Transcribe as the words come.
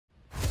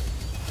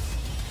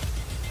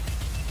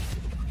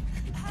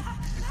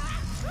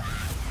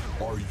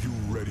Are you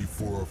ready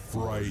for a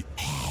fright?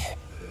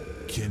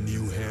 Can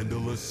you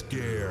handle a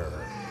scare?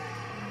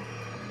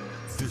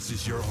 This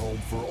is your home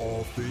for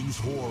all things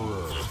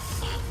horror.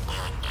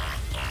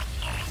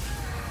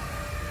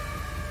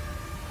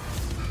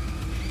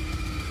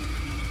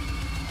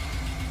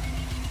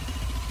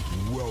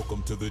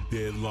 Welcome to the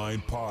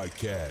Deadline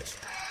Podcast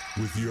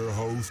with your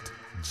host,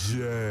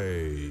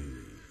 Jay.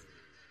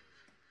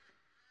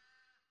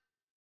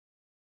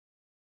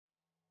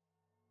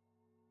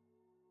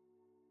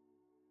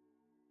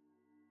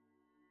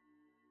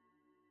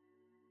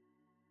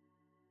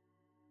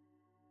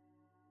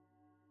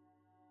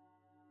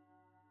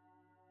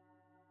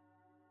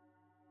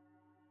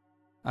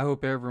 I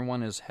hope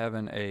everyone is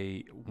having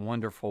a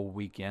wonderful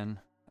weekend.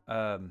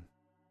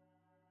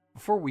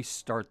 Before we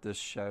start this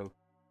show,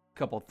 a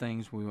couple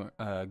things we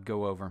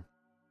go over.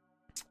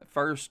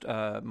 First,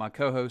 my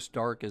co-host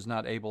Dark is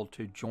not able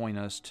to join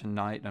us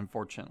tonight,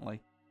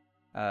 unfortunately.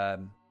 But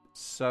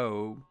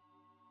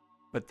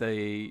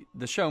the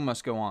show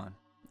must go on.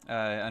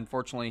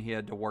 Unfortunately, he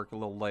had to work a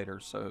little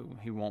later, so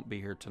he won't be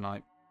here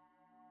tonight.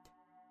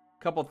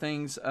 Couple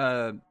things.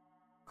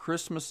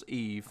 Christmas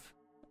Eve,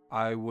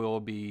 I will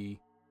be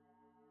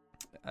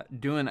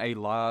doing a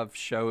live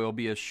show. It'll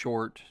be a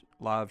short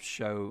live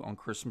show on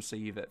Christmas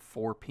Eve at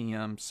 4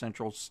 p.m.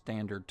 Central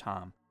Standard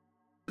Time.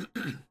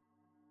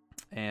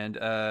 And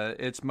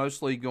it's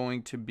mostly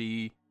going to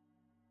be,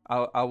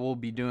 I will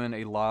be doing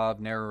a live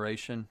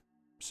narration,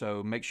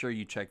 so make sure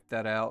you check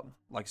that out.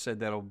 Like I said,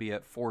 that'll be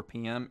at 4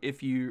 p.m.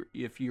 if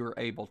you're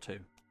able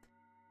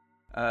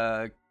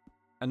to.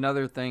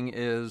 Another thing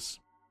is,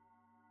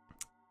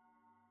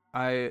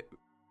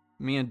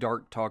 me and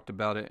Dark talked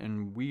about it,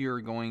 and we are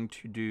going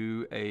to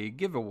do a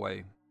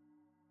giveaway.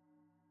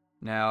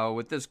 Now,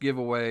 with this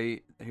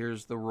giveaway,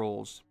 here's the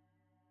rules.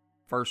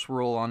 First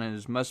rule on it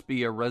is must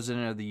be a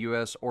resident of the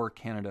U.S. or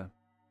Canada.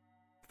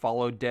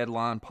 Follow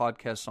Deadline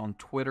Podcast on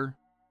Twitter.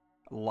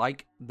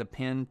 Like the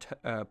pinned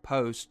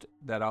post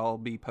that I'll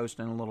be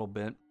posting in a little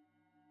bit.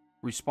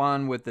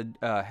 Respond with the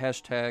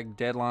hashtag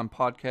Deadline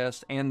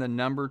Podcast and the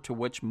number to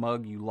which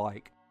mug you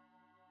like.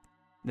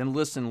 Then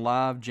listen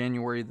live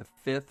January the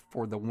 5th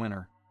for the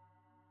winner.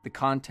 The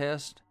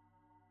contest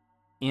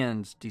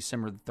ends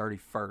December the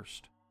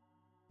 31st.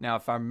 Now,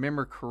 if I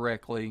remember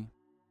correctly,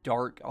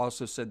 Dark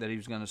also said that he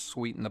was going to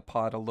sweeten the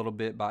pot a little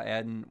bit by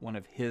adding one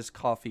of his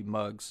coffee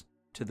mugs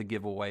to the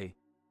giveaway.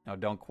 Now,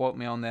 don't quote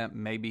me on that.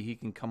 Maybe he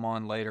can come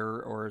on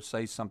later or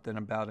say something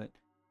about it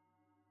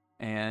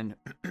and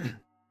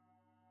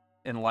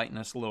enlighten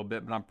us a little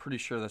bit, but I'm pretty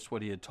sure that's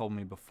what he had told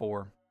me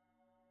before.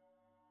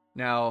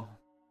 Now,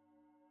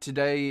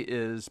 today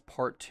is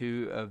part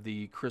 2 of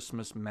the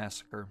Christmas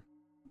Massacre.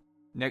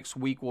 Next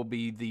week will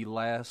be the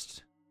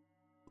last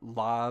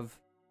live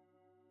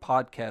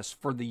podcast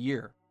for the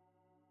year.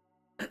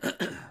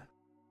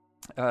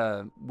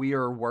 We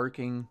are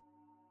working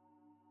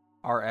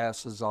our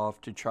asses off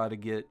to try to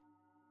get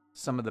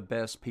some of the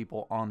best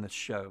people on the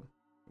show.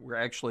 We're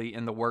actually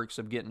in the works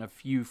of getting a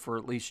few for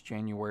at least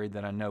January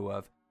that I know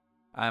of.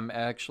 I'm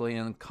actually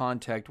in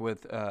contact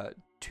with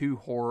 2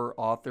 horror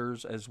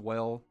authors as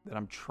well that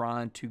I'm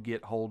trying to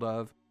get hold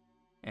of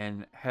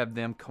and have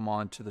them come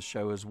on to the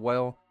show as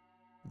well.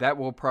 That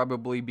will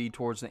probably be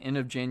towards the end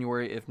of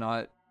January, if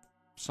not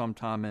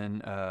sometime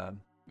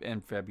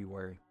in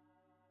February.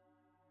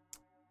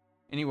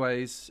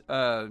 Anyways,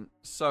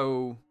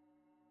 so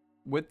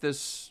with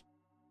this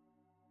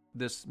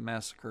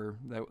massacre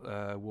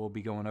that we'll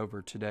be going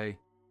over today,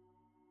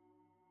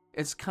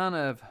 it's kind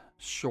of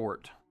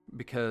short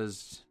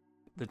because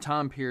the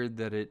time period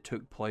that it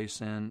took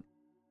place in,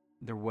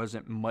 there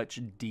wasn't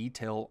much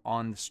detail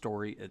on the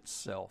story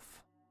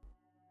itself.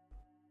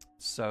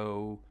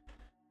 So,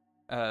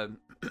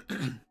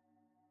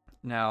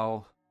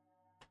 now,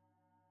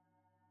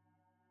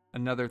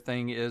 another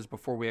thing is,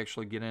 before we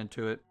actually get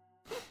into it,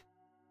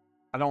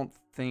 I don't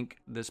think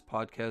this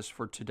podcast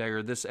for today,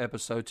 or this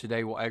episode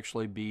today, will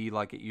actually be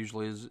like it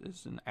usually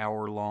is an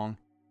hour long.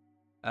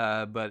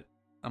 But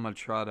I'm going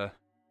to try to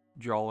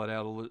draw it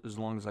out as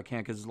long as I can,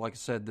 because like I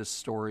said, this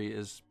story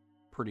is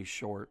pretty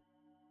short.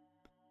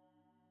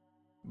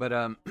 But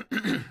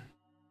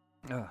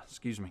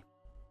excuse me.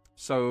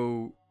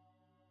 So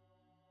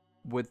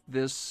with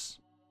this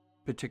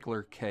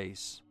particular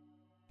case,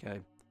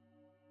 okay,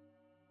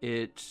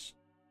 it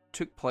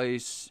took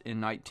place in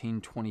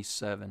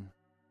 1927.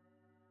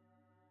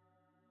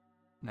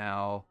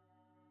 Now,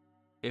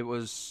 it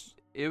was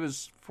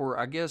for,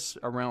 I guess,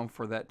 around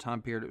for that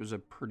time period, it was a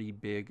pretty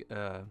big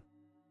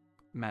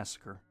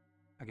massacre,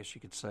 I guess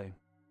you could say.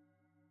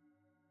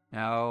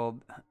 Now,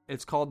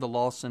 it's called the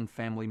Lawson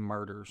Family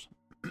Murders.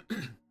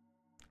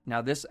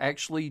 Now, this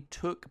actually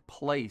took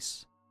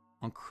place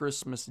on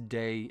Christmas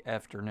Day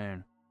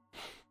afternoon.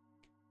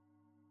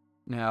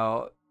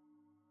 Now,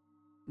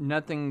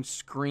 nothing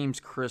screams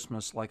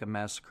Christmas like a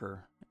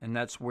massacre, and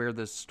that's where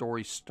this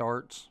story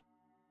starts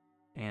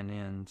and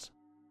ends.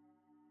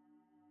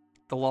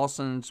 The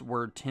Lawsons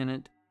were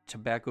tenant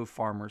tobacco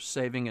farmers,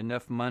 saving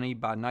enough money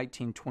by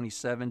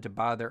 1927 to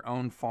buy their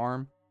own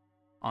farm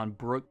on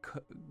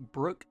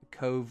Brook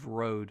Cove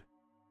Road.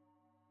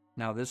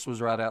 Now, this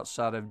was right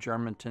outside of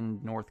Germantown,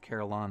 North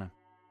Carolina.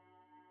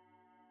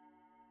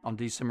 On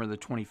December the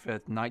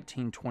 25th,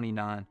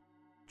 1929,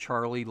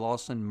 Charlie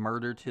Lawson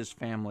murdered his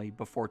family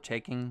before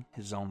taking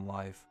his own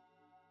life.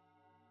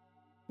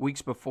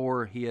 Weeks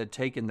before, he had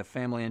taken the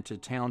family into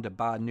town to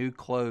buy new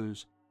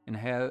clothes and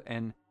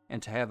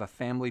to have a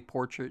family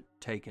portrait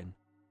taken.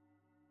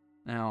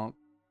 Now,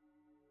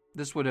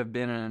 this would have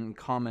been an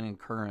uncommon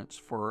occurrence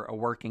for a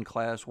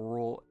working-class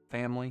rural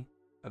family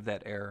of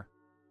that era,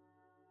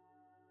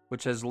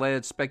 which has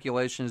led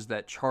speculations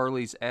that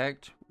Charlie's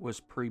act was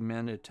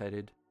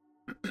premeditated.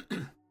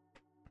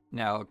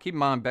 Now, keep in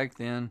mind, back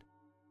then,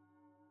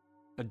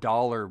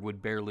 $1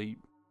 would barely...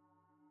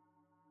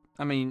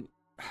 I mean,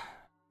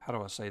 how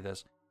do I say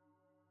this?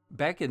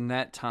 Back in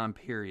that time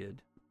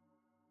period,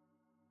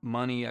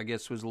 money, I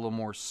guess, was a little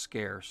more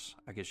scarce,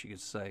 I guess you could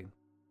say.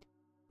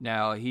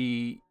 Now,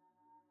 I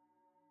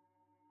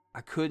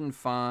couldn't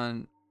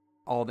find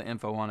all the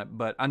info on it,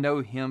 but I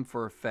know him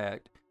for a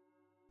fact.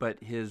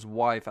 But his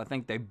wife, I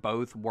think they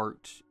both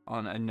worked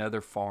on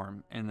another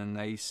farm, and then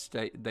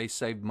they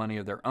saved money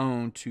of their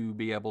own to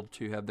be able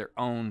to have their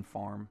own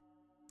farm.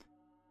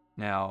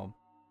 Now,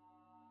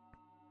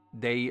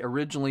 they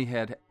originally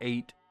had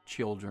 8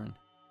 children.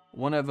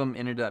 One of them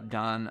ended up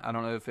dying. I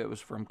don't know if it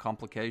was from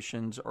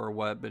complications or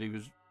what, but he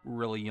was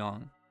really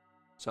young.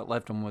 So it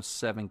left him with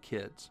 7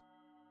 kids.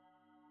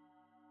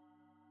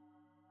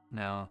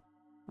 Now,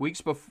 weeks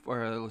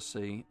before, let's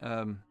see,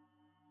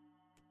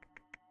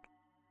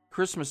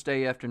 Christmas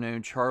Day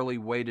afternoon, Charlie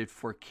waited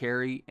for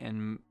Carrie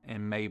and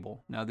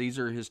Mabel. Now, these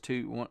are his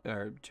two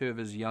of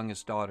his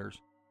youngest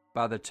daughters,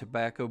 by the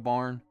tobacco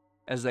barn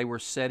as they were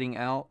setting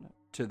out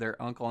to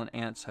their uncle and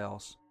aunt's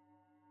house.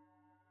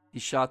 He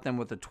shot them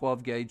with a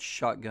 12-gauge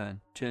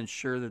shotgun. To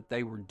ensure that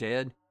they were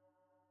dead,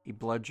 he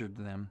bludgeoned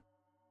them.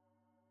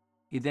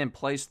 He then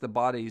placed the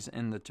bodies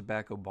in the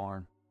tobacco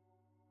barn.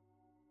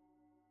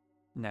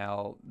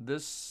 Now,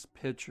 this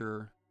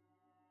picture,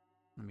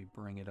 let me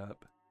bring it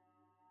up.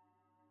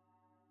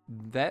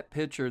 That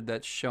picture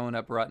that's showing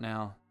up right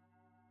now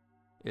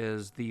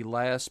is the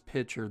last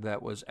picture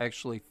that was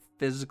actually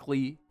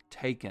physically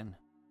taken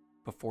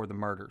before the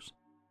murders.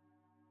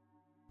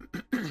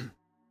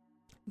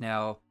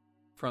 Now,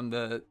 from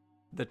the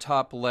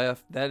top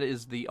left, that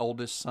is the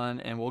oldest son,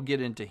 and we'll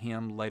get into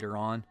him later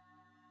on.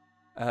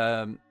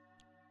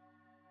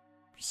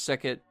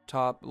 Second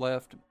top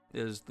left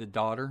is the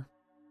daughter.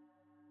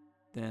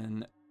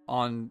 Then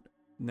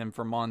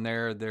from on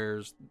there,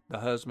 there's the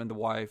husband, the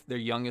wife, their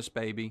youngest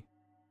baby,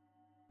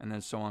 and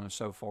then so on and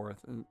so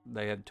forth.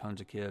 They had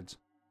tons of kids.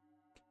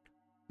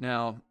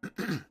 Now,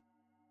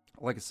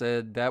 like I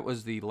said, that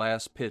was the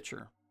last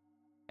picture.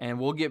 And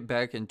we'll get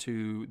back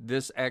into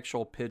this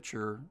actual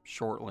picture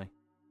shortly.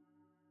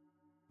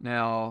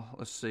 Now,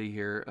 let's see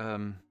here.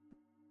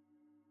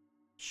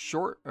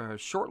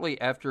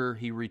 Shortly after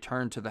he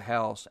returned to the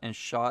house and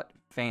shot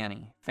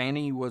Fanny.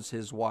 Fanny was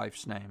his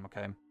wife's name,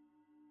 okay?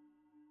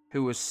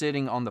 Who was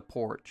sitting on the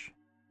porch.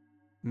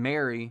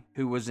 Mary,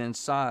 who was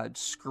inside,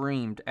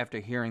 screamed after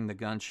hearing the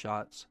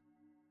gunshots.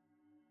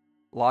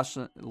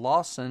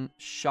 Lawson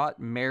shot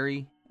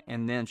Mary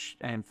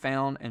and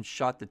found and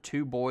shot the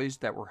 2 boys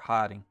that were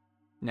hiding.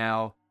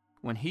 Now,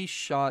 when he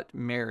shot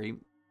Mary,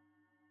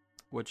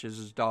 which is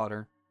his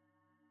daughter,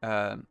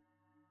 the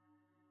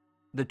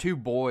 2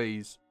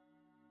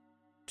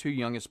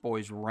 youngest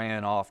boys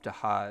ran off to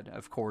hide.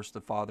 Of course,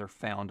 the father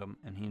found them,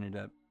 and he ended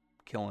up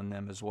killing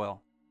them as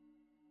well.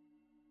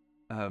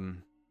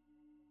 Then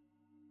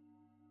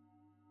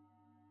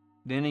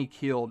he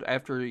killed,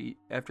 after he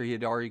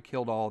had already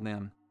killed all of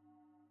them,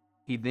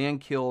 he then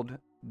killed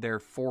their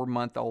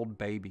 4-month-old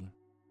baby,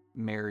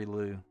 Mary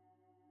Lou.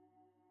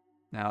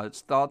 Now,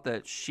 it's thought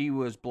that she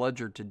was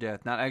bludgeoned to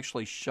death, not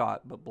actually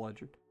shot, but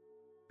bludgeoned.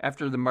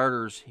 After the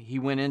murders, he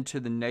went into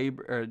the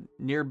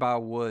nearby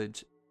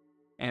woods,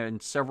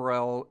 and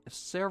several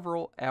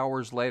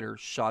hours later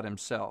shot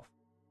himself.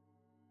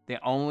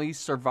 The only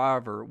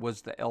survivor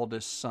was the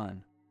eldest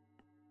son,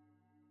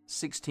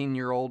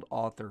 16-year-old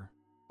Arthur,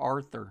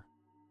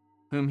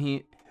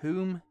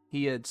 whom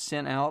he had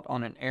sent out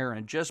on an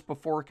errand just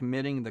before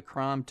committing the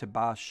crime to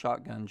buy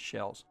shotgun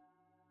shells.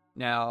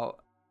 Now,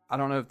 I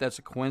don't know if that's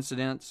a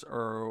coincidence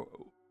or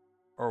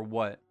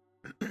what.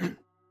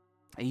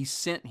 He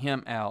sent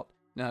him out.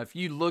 Now, if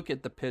you look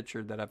at the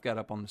picture that I've got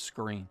up on the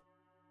screen,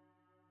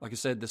 like I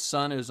said, the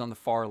son is on the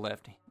far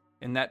left.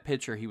 In that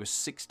picture, he was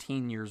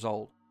 16 years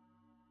old.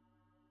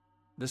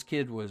 This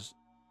kid was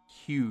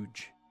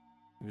huge.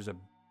 He was a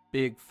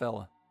big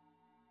fella.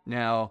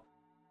 Now,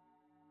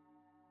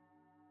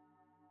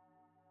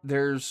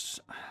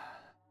 there's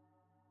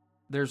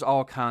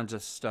all kinds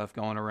of stuff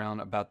going around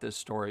about this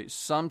story.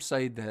 Some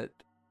say that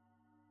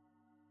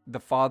the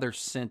father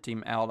sent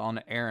him out on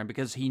an errand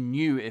because he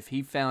knew if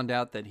he found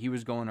out that he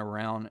was going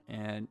around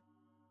and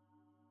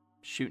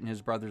shooting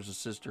his brothers and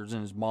sisters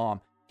and his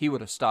mom, he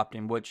would have stopped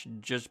him, which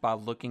just by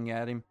looking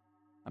at him,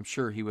 I'm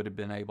sure he would have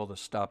been able to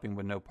stop him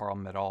with no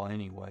problem at all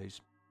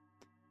anyways.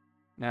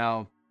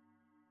 Now,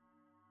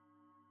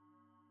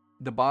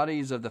 The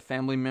bodies of the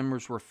family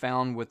members were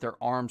found with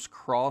their arms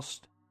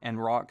crossed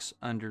and rocks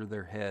under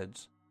their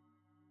heads.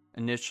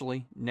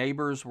 Initially,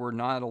 neighbors were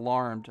not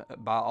alarmed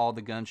by all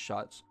the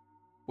gunshots,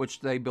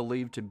 which they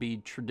believed to be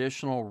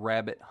traditional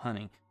rabbit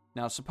hunting.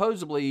 Now,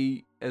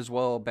 supposedly, as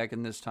well, back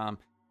in this time,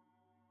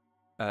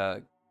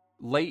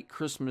 late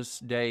Christmas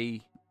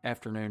Day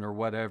afternoon or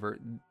whatever,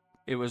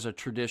 it was a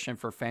tradition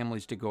for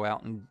families to go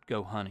out and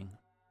go hunting.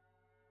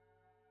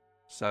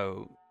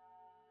 So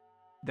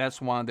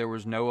that's why there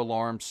was no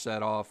alarm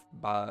set off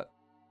by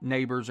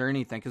neighbors or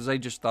anything, because they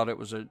just thought it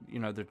was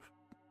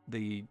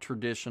the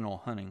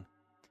traditional hunting.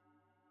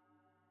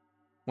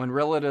 When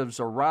relatives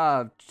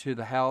arrived to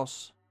the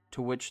house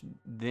to which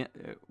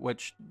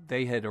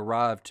they had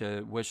arrived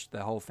to wish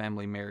the whole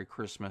family Merry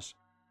Christmas,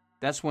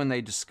 that's when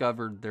they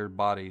discovered their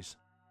bodies.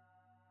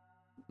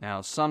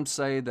 Now, some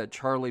say that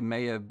Charlie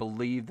may have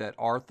believed that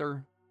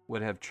Arthur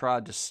would have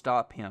tried to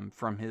stop him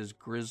from his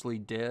grisly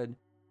deed,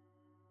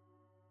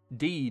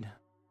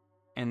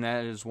 and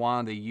that is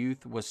why the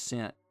youth was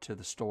sent to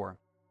the store.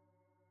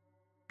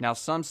 Now,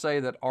 some say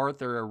that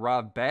Arthur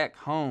arrived back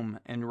home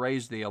and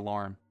raised the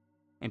alarm,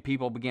 and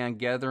people began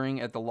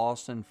gathering at the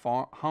Lawson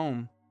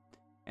home,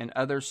 and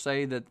others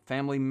say that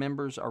family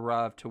members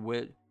arrived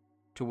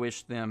to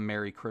wish them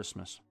Merry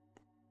Christmas.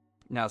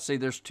 Now, see,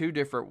 there's two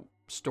different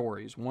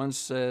stories. One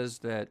says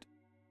that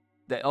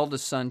the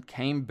eldest son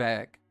came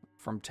back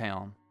from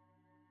town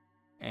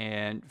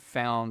and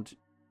found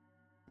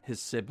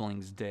his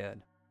siblings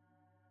dead.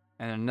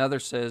 And another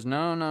says,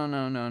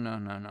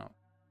 no.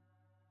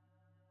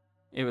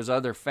 It was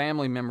other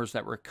family members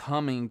that were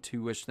coming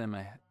to wish them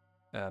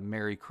a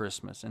Merry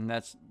Christmas. And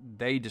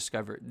they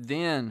discovered.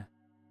 Then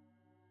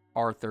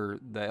Arthur,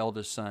 the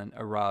eldest son,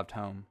 arrived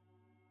home.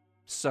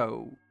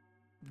 So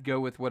go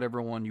with whatever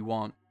one you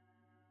want.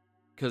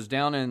 Because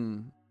down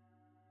in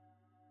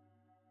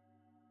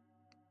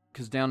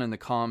the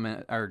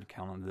comment, or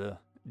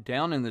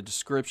down in the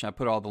description, I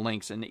put all the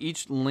links, and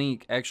each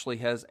link actually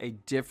has a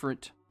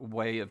different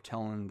way of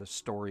telling the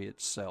story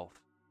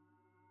itself.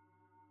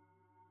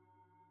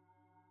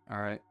 All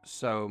right,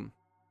 so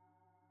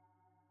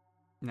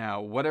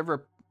now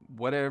whatever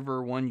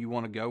one you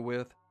want to go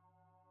with,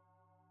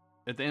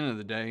 at the end of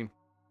the day,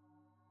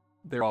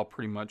 they're all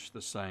pretty much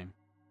the same.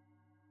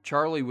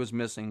 Charlie was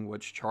missing,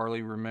 which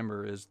Charlie,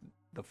 remember, is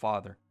the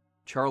father.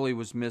 Charlie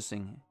was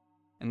missing,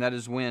 and that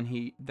is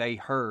when they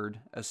heard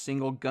a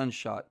single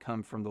gunshot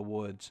come from the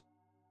woods.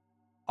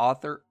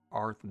 Arthur, I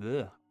don't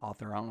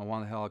know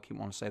why the hell I keep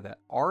wanting to say that.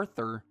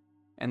 Arthur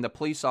and the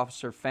police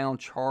officer found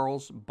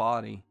Charles'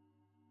 body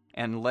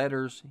and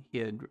letters he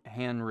had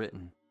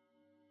handwritten.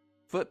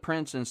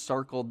 Footprints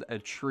encircled a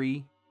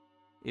tree.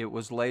 It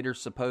was later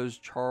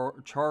supposed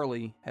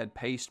Charlie had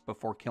paced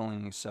before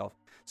killing himself.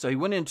 So he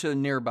went into the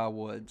nearby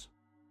woods.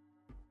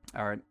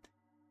 All right.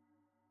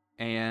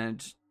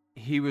 And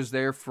he was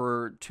there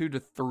for 2 to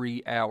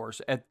 3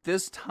 hours. At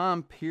this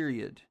time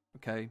period,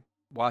 okay,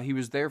 while he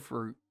was there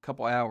for a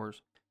couple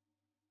hours,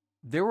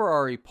 there were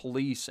already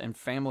police and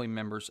family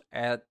members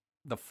at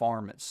the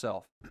farm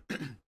itself.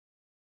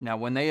 Now,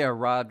 when they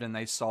arrived and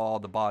they saw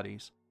the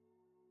bodies,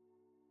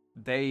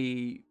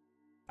 I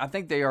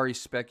think they already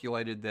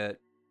speculated that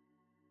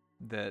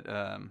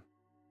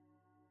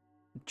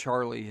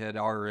Charlie had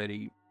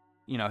already,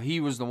 he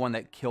was the one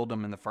that killed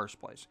him in the first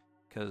place.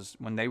 Because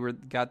when they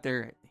got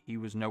there, he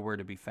was nowhere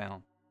to be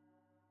found.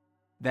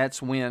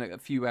 That's when, a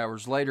few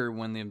hours later,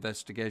 when the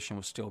investigation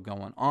was still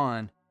going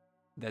on,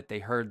 that they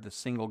heard the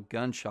single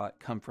gunshot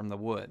come from the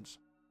woods.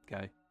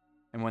 Okay,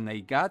 and when they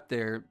got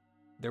there,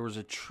 there was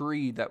a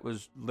tree that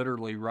was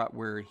literally right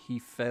where he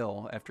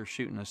fell after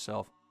shooting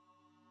himself,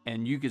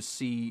 and you could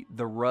see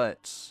the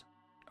ruts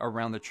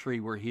around the tree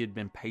where he had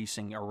been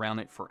pacing around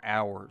it for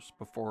hours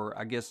before.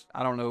 I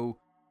don't know.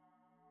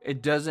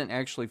 It doesn't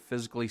actually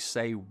physically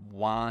say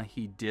why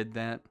he did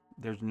that.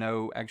 There's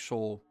no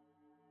actual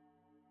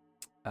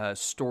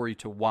story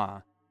to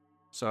why.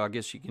 So I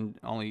guess you can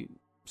only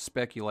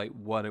speculate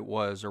what it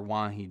was or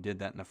why he did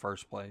that in the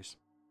first place.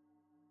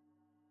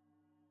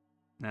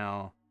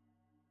 Now,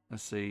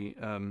 let's see.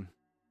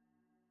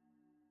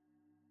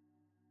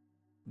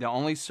 The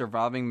only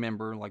surviving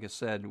member, like I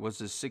said, was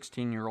his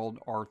 16-year-old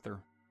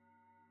Arthur.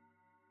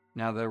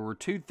 Now, there were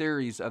two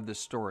theories of this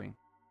story.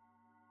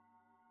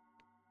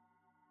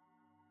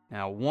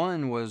 Now,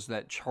 one was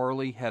that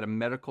Charlie had a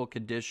medical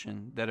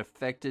condition that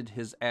affected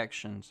his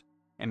actions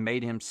and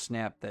made him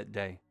snap that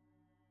day.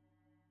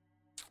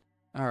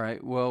 All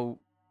right, well,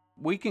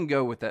 we can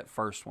go with that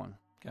first one,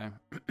 okay?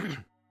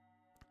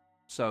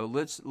 So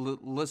let's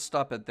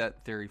stop at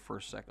that theory for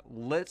a second.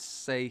 Let's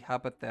say,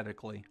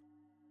 hypothetically,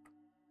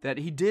 that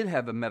he did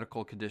have a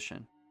medical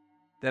condition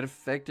that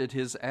affected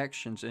his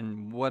actions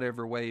in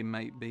whatever way it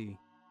might be,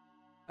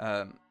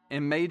 and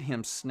made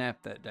him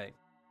snap that day.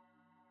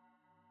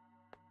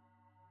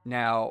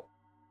 Now,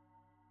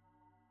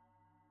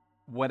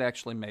 what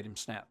actually made him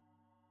snap?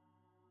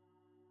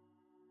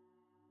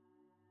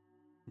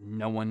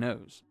 No one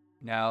knows.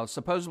 Now,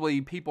 supposedly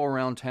people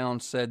around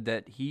town said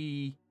that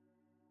he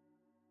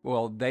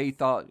Well, they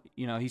thought,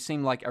 he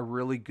seemed like a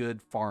really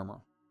good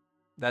farmer.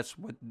 That's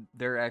what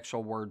their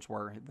actual words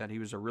were, that he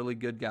was a really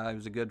good guy, he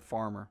was a good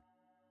farmer.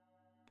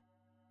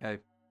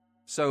 Okay.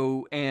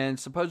 So, and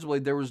supposedly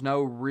there was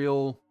no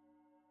real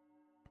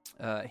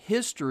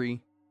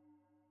history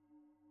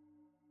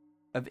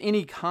of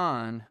any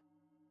kind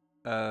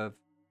of,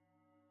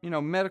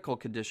 medical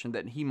condition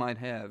that he might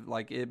have.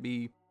 Like it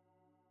be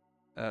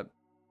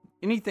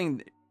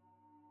anything,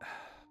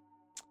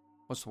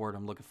 what's the word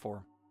I'm looking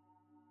for?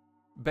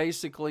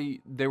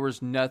 Basically, there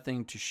was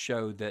nothing to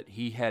show that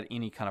he had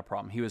any kind of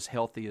problem. He was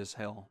healthy as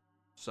hell.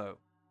 So,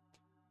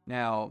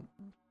 now,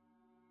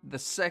 the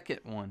second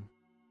one,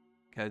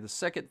 okay, the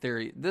second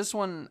theory, this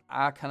one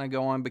I kind of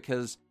go on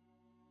because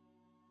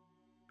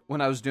when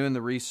I was doing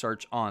the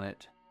research on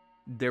it,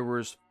 there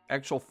was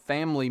actual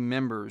family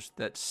members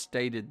that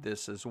stated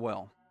this as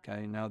well.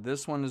 Okay, now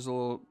this one is a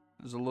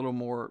little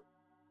more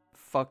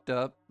fucked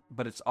up,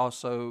 but it's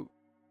also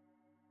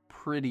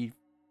pretty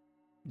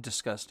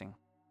disgusting.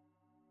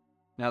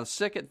 Now, the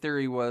second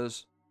theory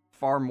was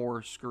far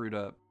more screwed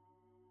up.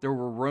 There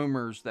were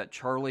rumors that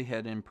Charlie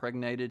had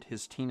impregnated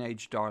his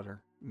teenage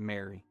daughter,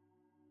 Mary,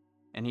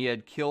 and he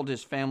had killed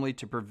his family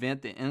to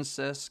prevent the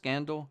incest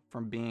scandal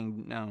from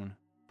being known.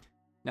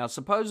 Now,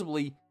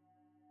 supposedly,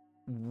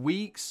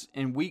 weeks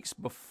and weeks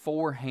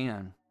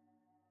beforehand,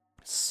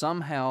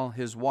 somehow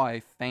his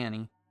wife,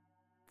 Fanny,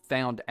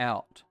 found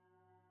out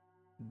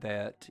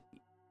that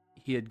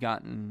he had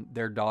gotten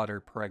their daughter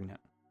pregnant.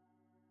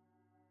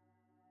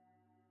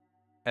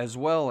 As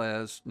well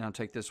as, now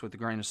take this with a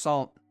grain of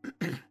salt,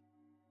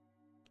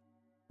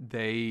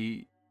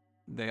 they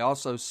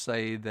also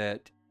say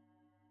that,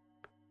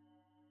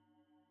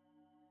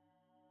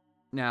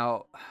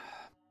 now,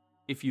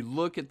 if you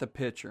look at the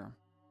picture,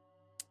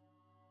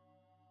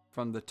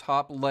 from the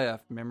top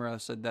left, remember I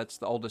said that's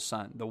the oldest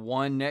son. The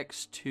one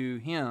next to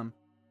him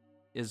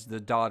is the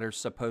daughter,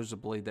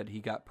 supposedly, that he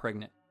got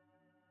pregnant.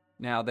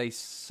 Now, they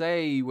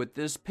say with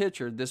this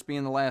picture, this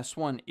being the last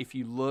one, if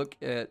you look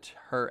at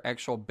her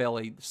actual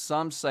belly,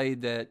 some say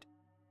that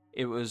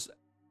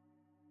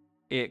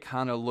it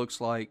kind of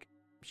looks like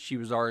she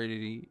was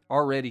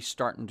already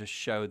starting to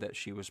show that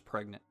she was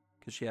pregnant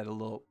because she had a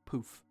little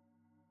poof.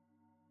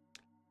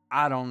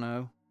 I don't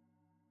know.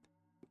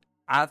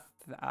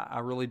 I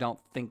really don't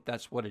think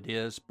that's what it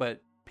is,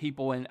 but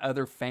people and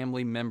other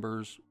family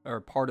members or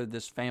part of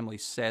this family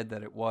said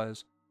that it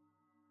was.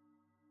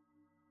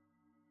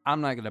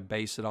 I'm not going to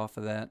base it off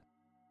of that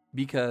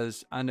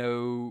because I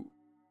know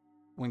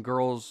when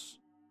girls,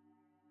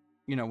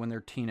 when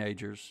they're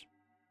teenagers,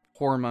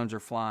 hormones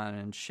are flying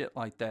and shit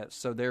like that.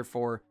 So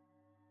therefore,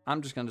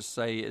 I'm just going to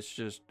say it's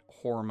just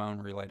hormone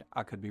related.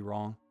 I could be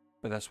wrong,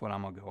 but that's what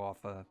I'm going to go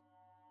off of.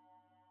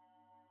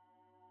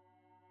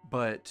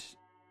 But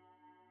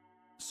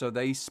so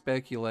they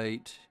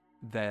speculate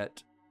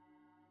that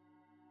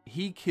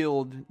he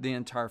killed the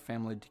entire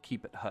family to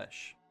keep it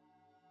hush.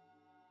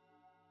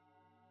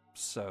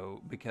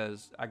 So,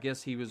 because I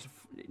guess he was,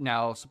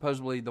 now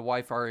supposedly the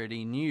wife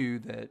already knew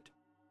that,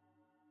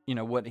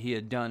 what he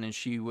had done, and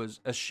she was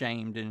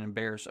ashamed and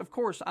embarrassed. Of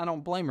course, I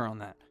don't blame her on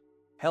that.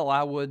 Hell,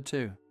 I would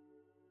too.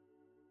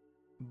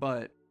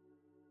 But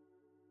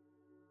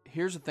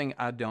here's the thing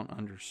I don't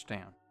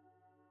understand.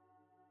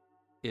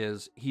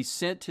 Is he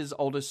sent his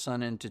oldest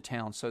son into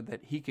town so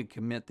that he could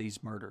commit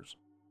these murders.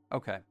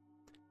 Okay.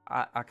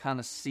 I kind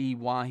of see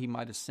why he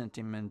might have sent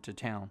him into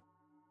town.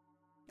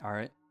 All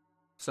right.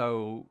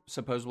 So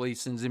supposedly he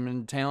sends him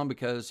into town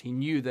because he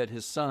knew that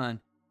his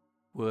son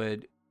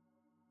would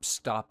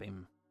stop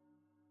him.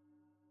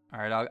 All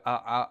right,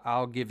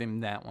 I'll give him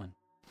that one.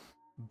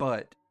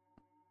 But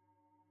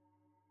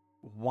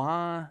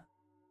why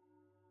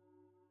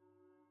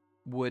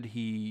would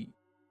he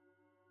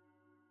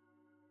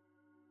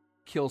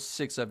kill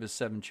 6 of his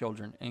 7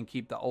 children and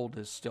keep the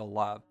oldest still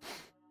alive?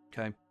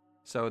 Okay,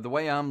 so the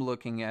way I'm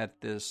looking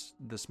at this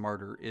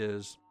murder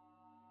is,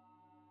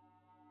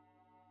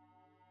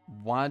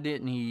 why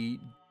didn't he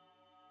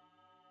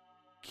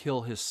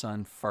kill his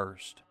son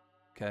first?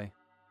 Okay,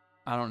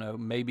 I don't know.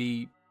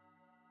 Maybe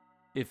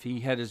if he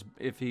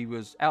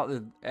was out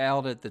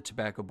at the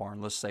tobacco barn,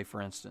 let's say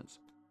for instance,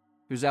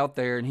 he was out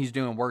there and he's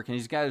doing work and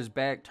he's got his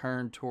back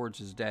turned towards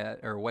his dad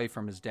or away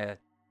from his dad.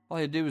 All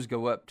he had to do was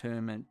go up to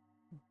him and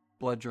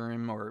bludgeon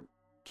him or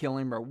kill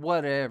him or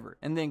whatever,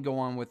 and then go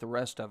on with the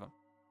rest of them.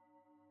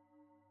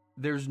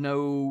 There's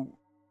no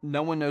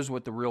one knows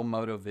what the real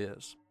motive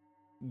is.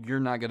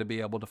 You're not going to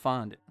be able to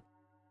find it.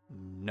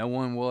 No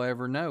one will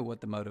ever know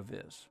what the motive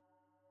is.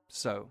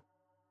 So,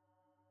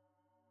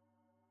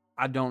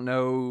 I don't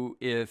know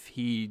if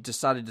he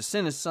decided to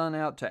send his son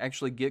out to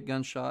actually get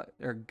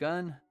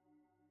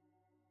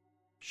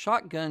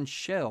shotgun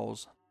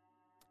shells.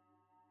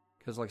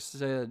 Because like I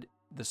said,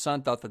 the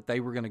son thought that they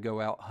were going to go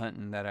out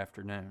hunting that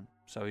afternoon.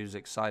 So he was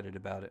excited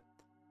about it.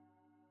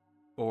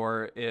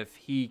 Or if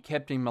he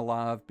kept him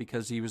alive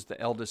because he was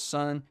the eldest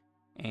son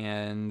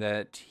and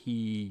that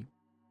he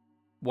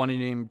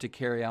wanted him to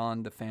carry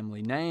on the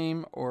family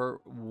name,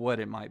 or what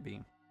it might be.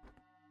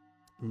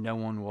 No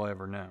one will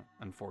ever know,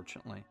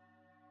 unfortunately.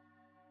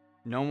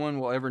 No one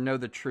will ever know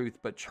the truth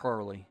but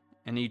Charlie,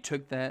 and he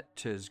took that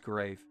to his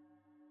grave.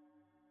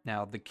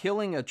 Now, the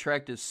killing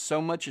attracted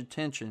so much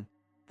attention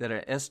that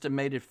an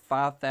estimated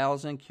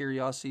 5,000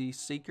 curiosity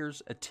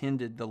seekers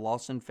attended the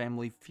Lawson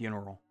family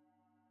funeral.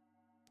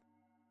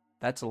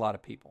 That's a lot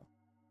of people.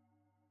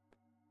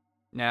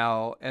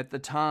 Now, at the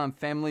time,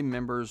 family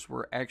members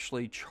were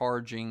actually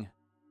charging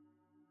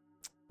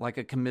like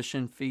a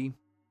commission fee.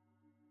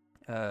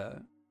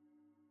 The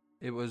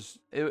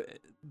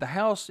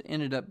house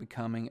ended up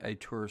becoming a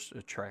tourist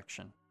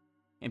attraction,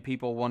 and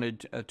people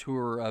wanted a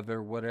tour of it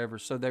or whatever,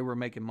 so they were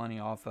making money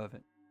off of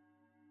it.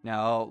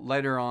 Now,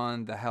 later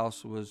on, the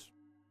house was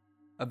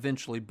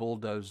eventually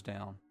bulldozed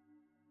down.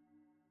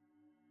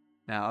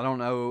 Now, I don't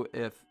know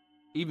if,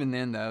 even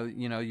then though,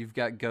 you've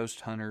got ghost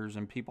hunters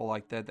and people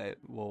like that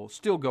will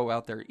still go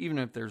out there even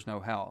if there's no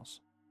house.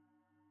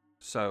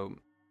 So,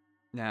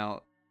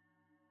 now,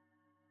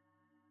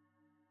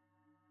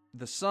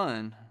 the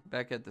son,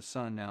 back at the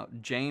son now,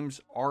 James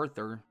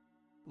Arthur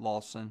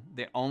Lawson,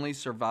 the only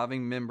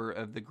surviving member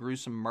of the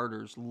gruesome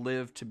murders,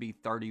 lived to be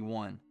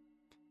 31.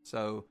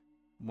 So,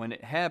 when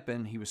it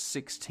happened, he was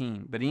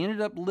 16, but he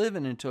ended up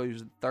living until he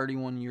was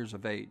 31 years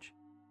of age.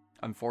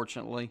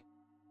 Unfortunately,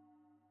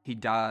 he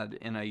died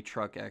in a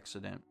truck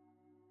accident,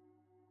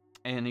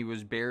 and he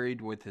was buried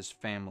with his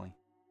family.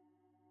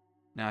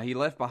 Now, he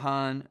left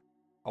behind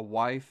a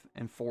wife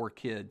and 4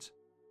 kids.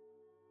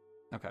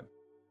 Okay,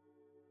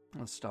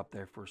 let's stop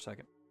there for a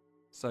second.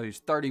 So he's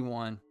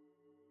 31.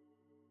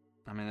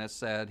 I mean, that's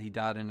sad. He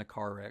died in a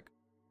car wreck,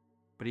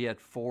 but he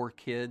had 4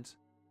 kids.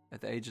 At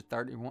the age of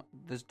 31,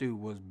 this dude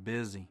was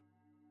busy.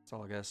 That's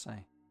all I gotta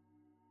say.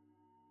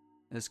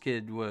 This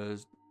kid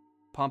was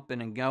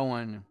pumping and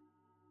going,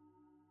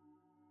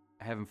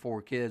 having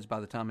 4 kids by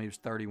the time he was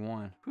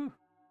 31. Whew.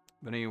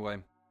 But anyway,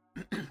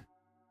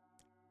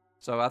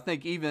 so I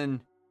think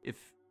even if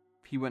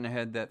he wouldn't have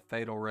had that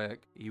fatal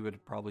wreck, he would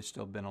have probably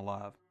still been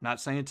alive. Not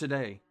saying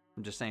today,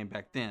 I'm just saying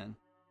back then.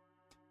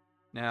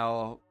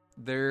 Now,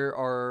 there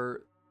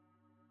are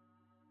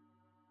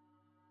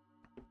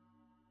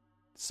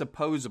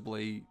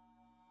supposedly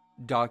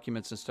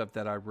documents and stuff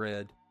that I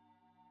read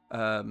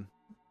that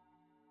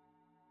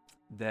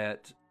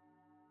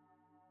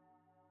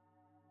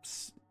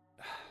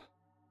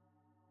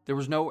there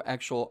was no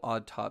actual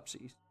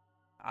autopsies.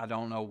 I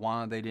don't know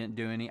why they didn't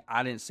do any.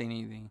 I didn't see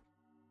anything.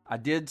 I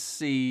did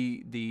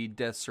see the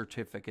death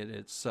certificate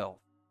itself,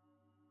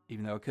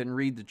 even though I couldn't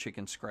read the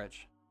chicken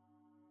scratch.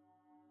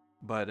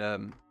 But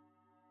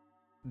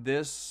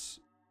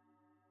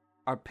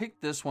I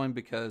picked this one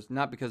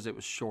not because it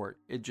was short.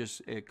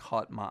 It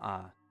caught my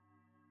eye.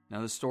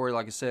 Now, the story,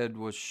 like I said,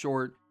 was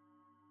short.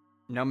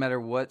 No matter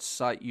what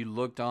site you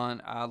looked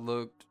on,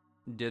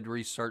 did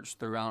research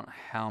throughout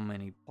how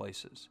many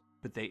places.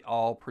 But they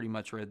all pretty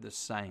much read the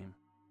same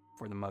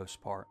for the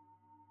most part.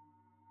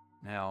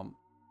 Now,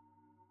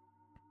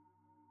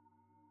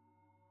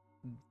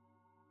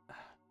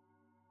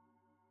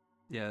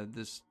 yeah,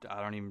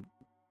 I don't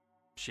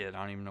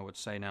even know what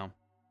to say now.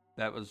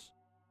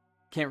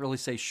 Can't really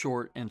say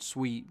short and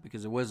sweet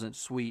because it wasn't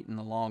sweet in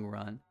the long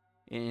run.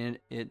 And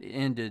it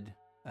ended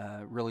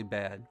really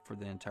bad for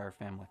the entire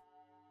family.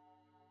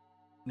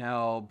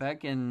 Now,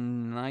 back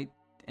in the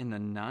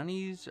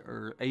 90s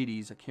or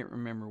 80s, I can't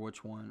remember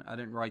which one. I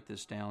didn't write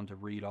this down to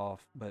read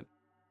off, but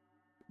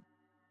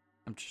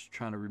I'm just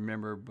trying to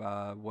remember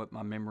by what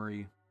my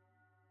memory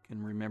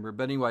can remember.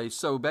 But anyway,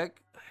 so it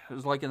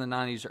was like in the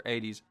 90s or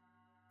 80s,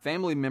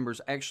 family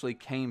members actually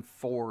came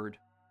forward,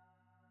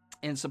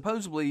 and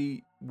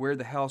supposedly where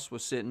the house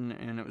was sitting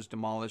and it was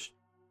demolished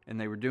and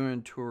they were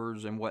doing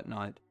tours and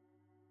whatnot,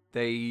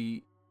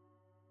 a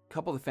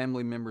couple of the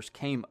family members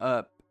came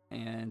up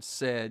and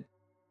said,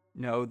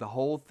 no, the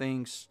whole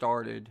thing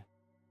started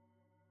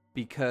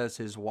because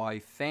his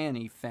wife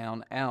Fanny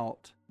found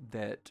out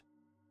that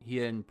he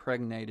had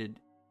impregnated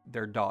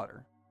their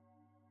daughter.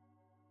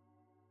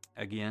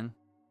 Again,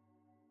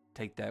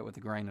 take that with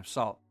a grain of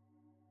salt.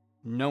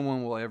 No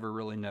one will ever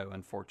really know,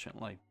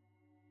 unfortunately.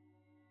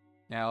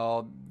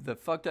 Now, the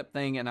fucked up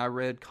thing, and I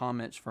read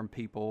comments from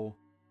people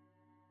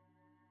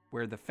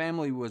where the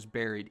family was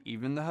buried,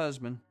 even the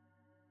husband,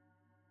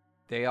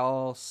 they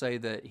all say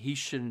that he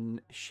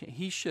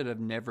should have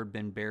never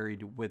been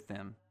buried with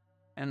them.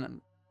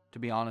 And to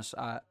be honest,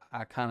 I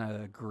kind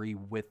of agree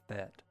with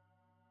that.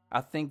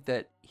 I think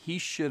that he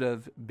should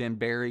have been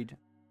buried,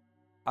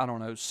 I don't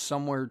know,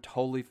 somewhere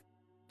totally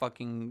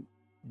fucking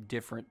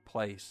different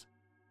place,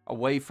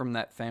 away from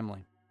that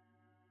family.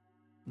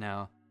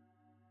 Now,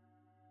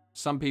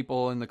 some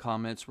people in the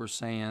comments were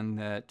saying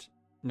that,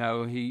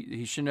 no,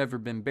 he should never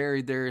have been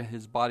buried there.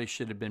 His body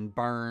should have been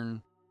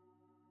burned.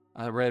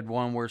 I read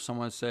one where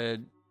someone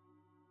said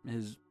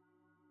his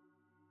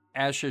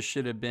ashes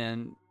should have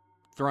been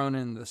thrown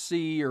in the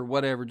sea or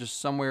whatever,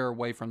 just somewhere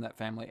away from that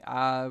family.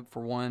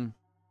 For one,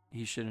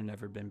 he should have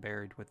never been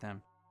buried with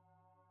them.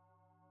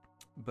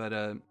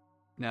 But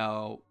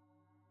now,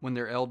 when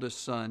their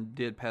eldest son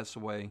did pass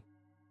away,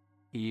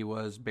 he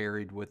was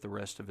buried with the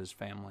rest of his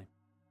family.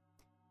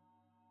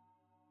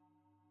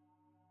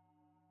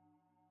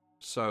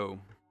 So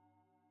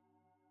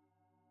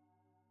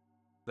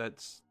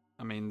that's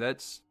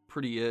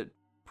pretty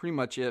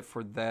much it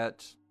for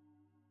that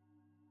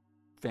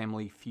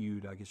family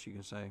feud, I guess you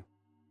could say.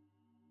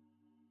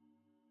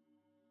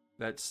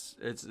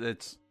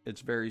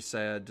 It's very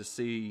sad to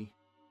see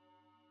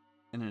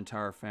an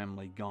entire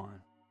family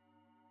gone.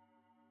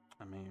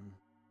 I mean,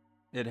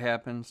 it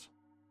happens,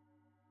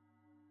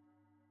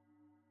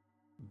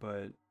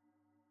 but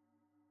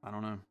I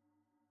don't know.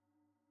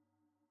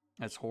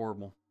 That's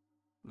horrible.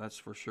 That's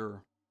for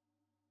sure.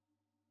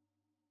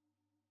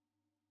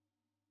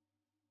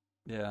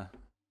 Yeah.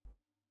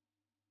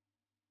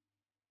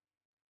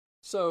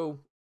 So,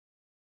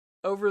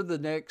 over the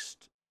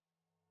next,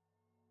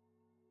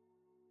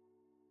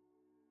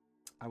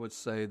 I would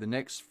say the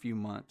next few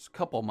months,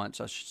 couple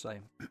months, I should say,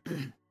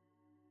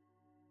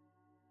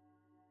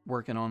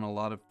 working on a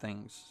lot of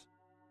things,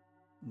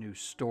 new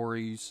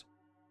stories,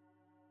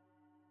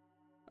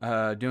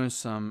 doing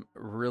some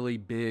really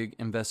big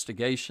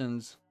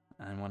investigations.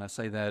 And when I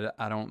say that,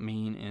 I don't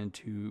mean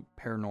into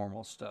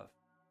paranormal stuff.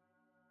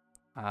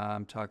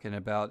 I'm talking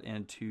about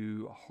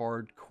into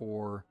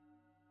hardcore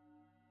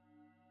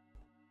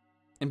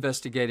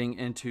investigating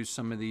into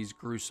some of these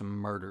gruesome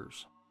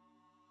murders.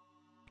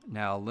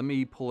 Now, let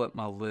me pull up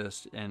my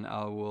list and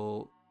I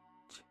will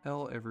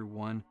tell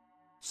everyone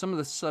some of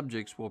the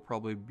subjects we'll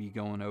probably be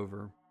going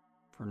over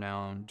for now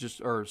on,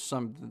 or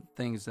some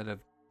things that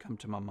have come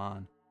to my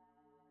mind.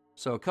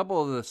 So a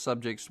couple of the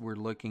subjects we're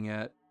looking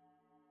at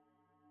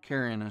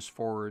carrying us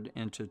forward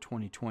into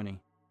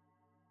 2020.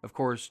 Of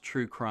course,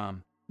 true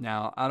crime.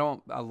 Now,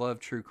 I love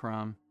true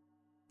crime.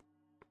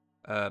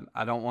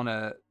 I don't want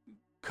to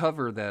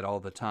cover that all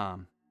the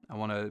time. I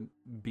want to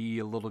be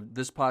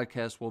this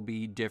podcast will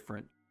be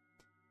different.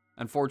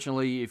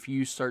 Unfortunately, if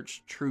you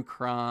search true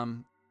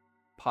crime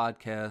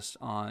podcast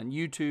on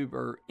YouTube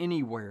or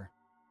anywhere,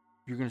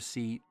 you're going to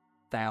see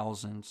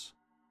thousands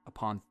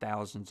upon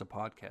thousands of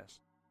podcasts.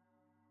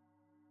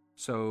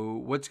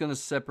 So what's going to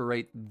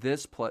separate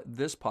this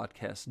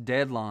podcast,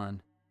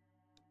 Deadline,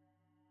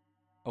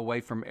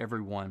 away from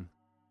everyone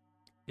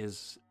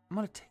is I'm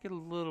going to take it a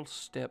little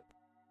step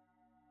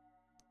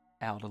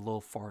out a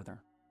little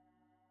farther.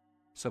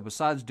 So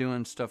besides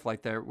doing stuff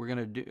like that, we're going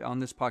to do on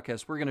this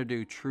podcast, we're going to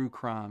do true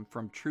crime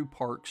from True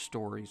Park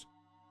Stories,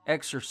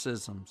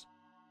 exorcisms.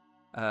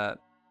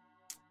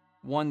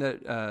 One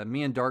that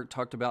me and Dark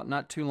talked about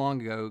not too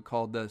long ago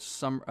called the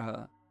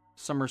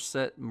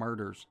Somerset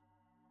Murders.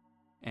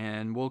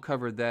 And we'll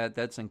cover that.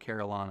 That's in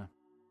Carolina.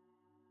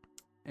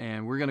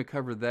 And we're going to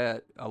cover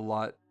that a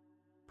lot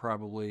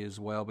probably as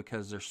well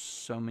because there's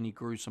so many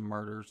gruesome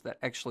murders that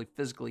actually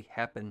physically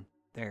happen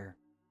there.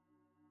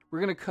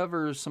 We're going to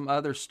cover some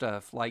other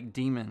stuff like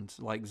demons,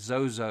 like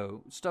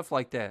Zozo, stuff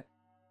like that.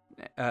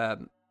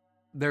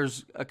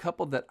 There's a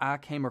couple that I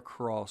came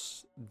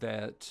across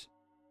that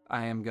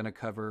I am going to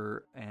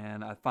cover,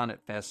 and I find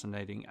it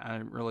fascinating. I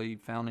haven't really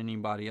found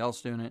anybody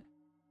else doing it,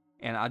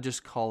 and I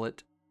just call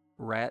it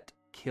rat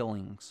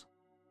killings.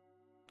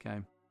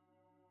 Okay?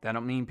 That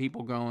don't mean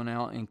people going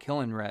out and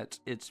killing rats.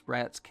 It's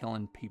rats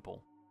killing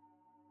people.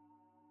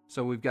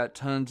 So we've got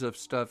tons of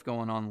stuff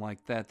going on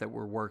like that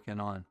we're working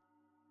on.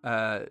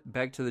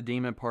 Back to the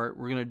demon part,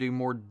 we're going to do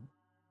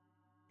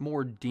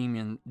more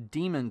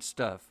demon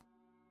stuff.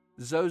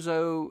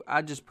 Zozo,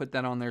 I just put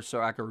that on there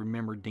so I can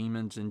remember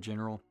demons in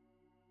general.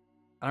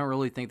 I don't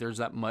really think there's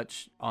that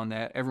much on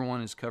that. Everyone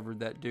has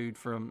covered that dude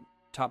from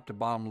top to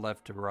bottom,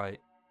 left to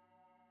right.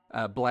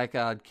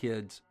 Black-eyed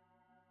kids.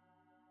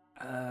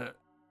 That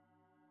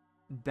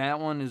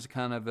one is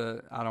kind of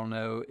I don't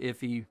know,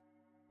 iffy.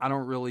 I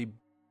don't really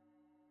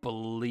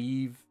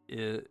believe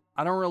it.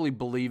 I don't really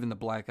believe in the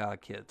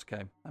black-eyed kids,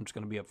 okay? I'm just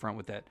going to be upfront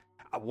with that.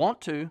 I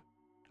want to.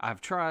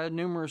 I've tried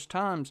numerous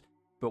times,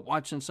 but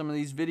watching some of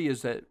these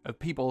videos of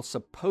people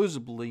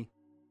supposedly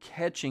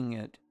catching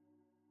it,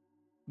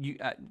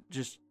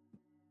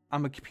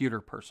 I'm a computer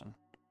person.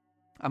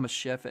 I'm a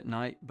chef at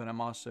night, but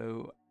I'm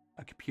also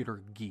a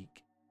computer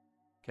geek,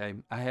 okay?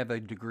 I have a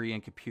degree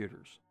in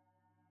computers.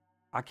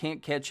 I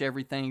can't catch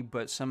everything,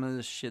 but some of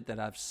the shit that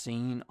I've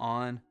seen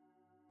on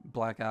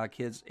black-eyed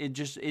kids, it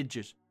just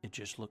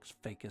looks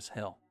fake as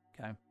hell,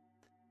 okay?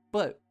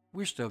 But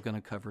we're still going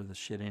to cover the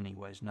shit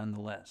anyways,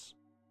 nonetheless.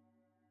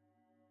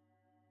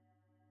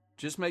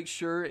 Just make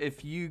sure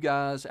if you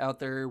guys out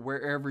there,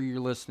 wherever you're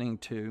listening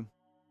to,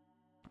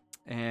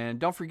 and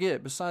don't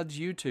forget, besides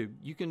YouTube,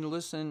 you can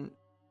listen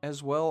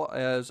as well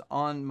as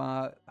on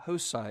my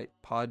host site,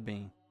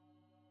 Podbean.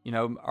 You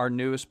know, our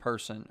newest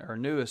place that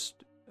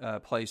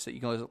you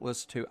can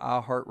listen to,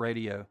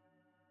 iHeartRadio.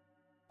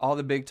 All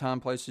the big time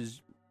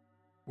places,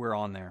 we're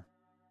on there.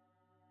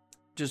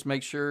 Just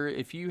make sure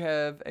if you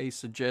have a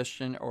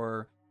suggestion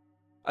or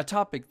a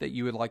topic that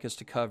you would like us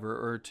to cover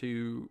or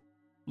to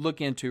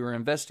look into or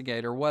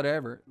investigate or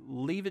whatever,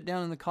 leave it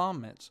down in the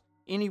comments.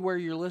 Anywhere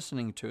you're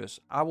listening to us,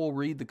 I will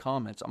read the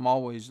comments. I'm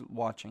always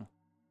watching.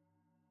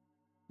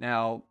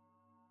 Now,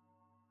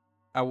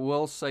 I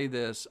will say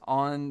this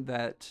on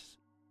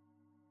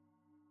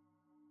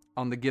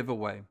the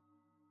giveaway.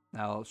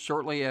 Now,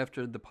 shortly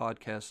after the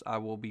podcast, I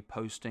will be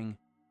posting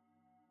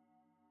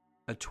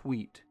a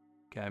tweet,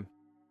 okay?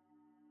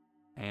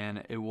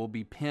 And it will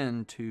be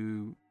pinned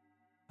to,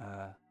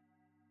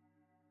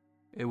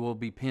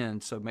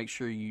 so make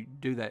sure you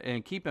do that.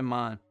 And keep in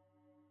mind,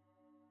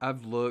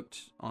 I've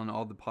looked on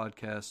all the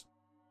podcasts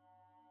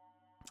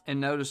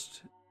and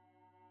noticed,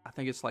 I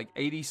think it's like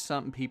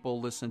 80-something people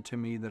listen to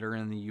me that are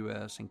in the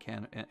U.S. and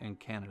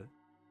Canada.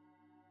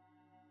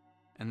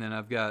 And then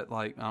I've got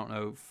like, I don't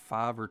know,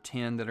 5 or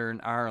 10 that are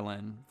in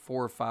Ireland,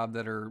 4 or 5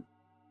 that are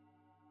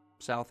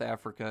South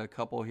Africa, a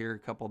couple here, a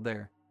couple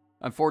there.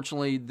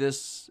 Unfortunately,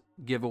 this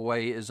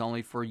giveaway is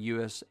only for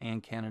U.S.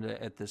 and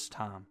Canada at this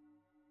time.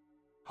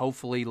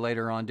 Hopefully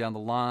later on down the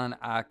line,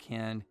 I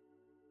can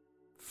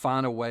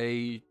find a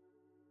way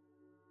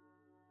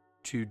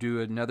to do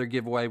another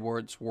giveaway where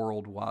it's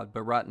worldwide.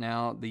 But right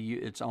now,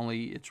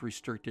 it's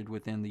restricted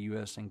within the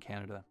U.S. and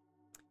Canada.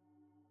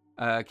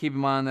 Keep in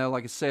mind, though,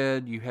 like I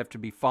said, you have to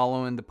be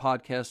following the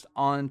podcast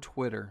on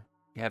Twitter.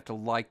 You have to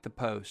like the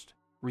post,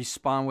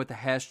 respond with the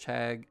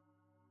hashtag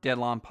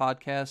Deadline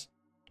Podcast,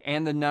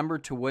 and the number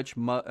to which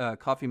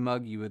coffee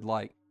mug you would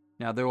like.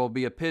 Now, there will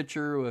be a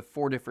picture with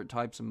 4 different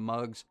types of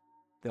mugs.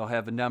 They'll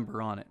have a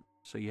number on it,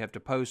 so you have to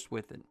post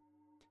with it.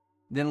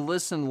 Then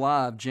listen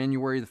live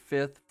January the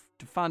 5th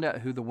to find out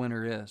who the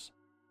winner is.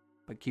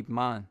 But keep in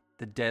mind,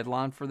 the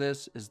deadline for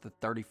this is the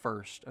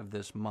 31st of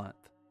this month.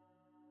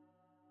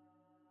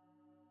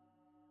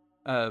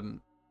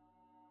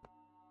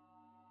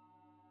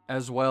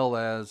 As well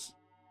as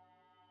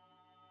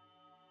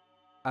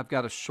I've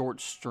got a short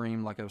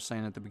stream, like I was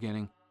saying at the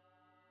beginning.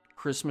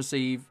 Christmas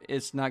Eve,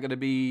 it's not going to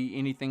be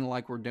anything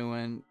like we're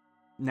doing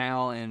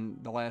now in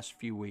the last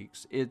few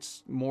weeks.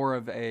 It's more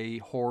of a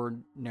horror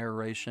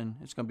narration.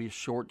 It's going to be a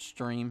short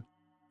stream.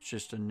 It's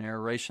just a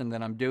narration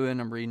that I'm doing.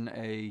 I'm reading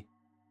a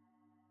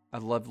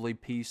lovely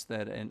piece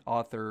that an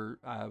author,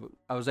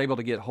 I was able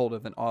to get hold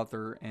of an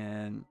author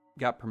and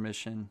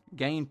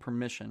gained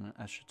permission,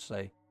 I should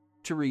say,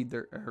 to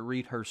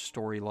read her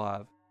story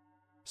live.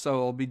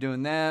 So I'll be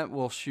doing that.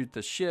 We'll shoot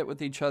the shit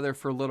with each other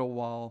for a little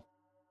while.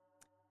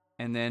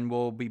 And then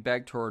we'll be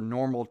back to our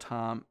normal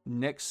time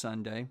next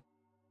Sunday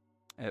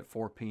at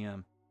 4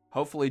 p.m.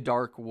 Hopefully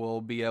Dark will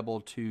be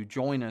able to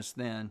join us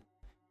then.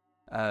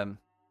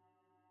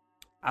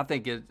 I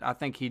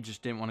think he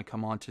just didn't want to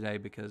come on today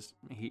because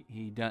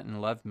he doesn't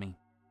love me.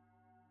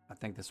 I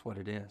think that's what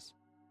it is.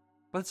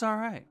 But it's all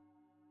right.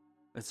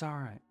 It's all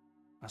right.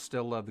 I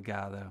still love the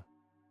guy, though.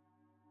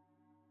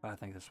 But I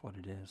think that's what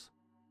it is.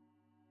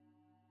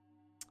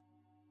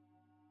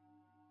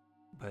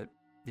 But,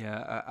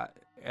 yeah, I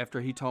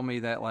after he told me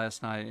that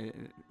last night,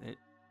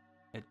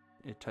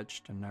 it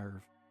touched a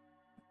nerve.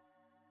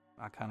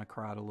 I kind of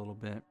cried a little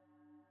bit.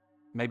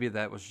 Maybe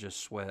that was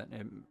just sweat.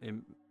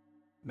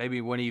 Maybe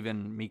it wasn't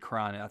even me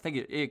crying. I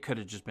think it could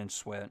have just been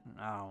sweat.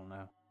 I don't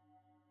know.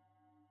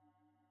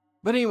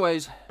 But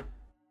anyways,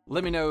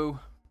 let me know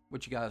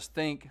what you guys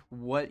think,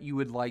 what you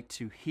would like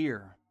to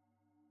hear.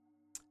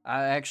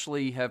 I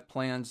actually have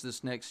plans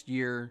this next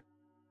year.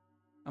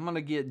 I'm going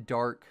to get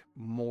Dark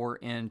more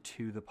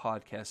into the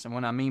podcast. And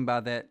what I mean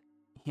by that,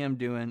 him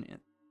doing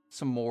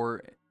some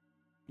more,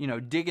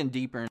 digging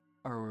deeper.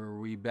 Are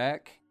we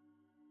back?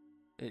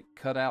 It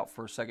cut out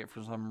for a second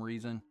for some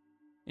reason.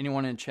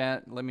 Anyone in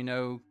chat, let me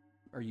know.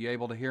 Are you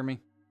able to hear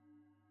me?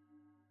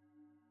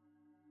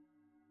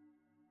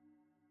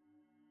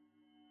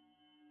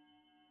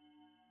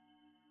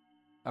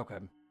 Okay.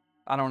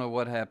 I don't know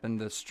what happened.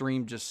 The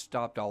stream just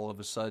stopped all of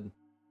a sudden.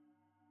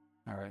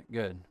 All right,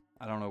 good.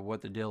 I don't know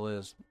what the deal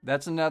is.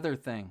 That's another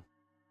thing.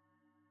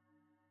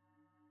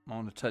 I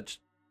want to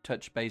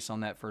touch base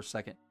on that for a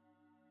second.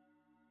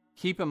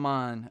 Keep in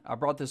mind, I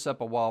brought this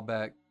up a while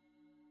back.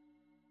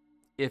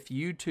 If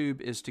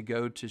YouTube is to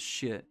go to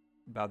shit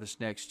by this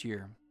next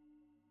year,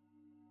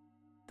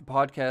 the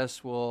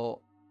podcast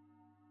will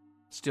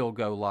still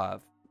go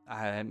live. I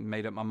haven't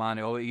made up my mind.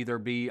 It'll either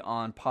be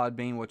on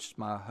Podbean, which is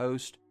my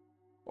host,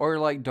 or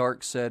like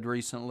Dark said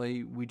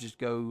recently, we just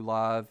go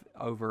live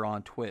over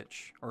on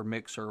Twitch or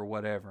Mixer or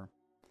whatever.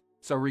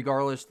 So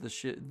regardless,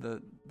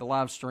 the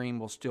live stream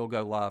will still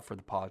go live for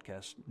the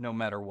podcast, no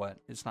matter what.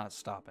 It's not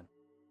stopping.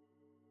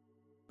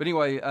 But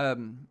anyway,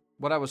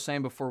 what I was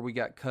saying before we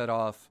got cut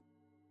off,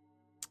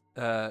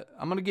 I'm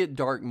going to get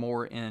Dark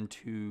more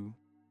into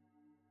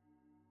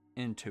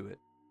it.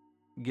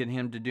 Get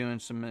him to doing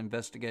some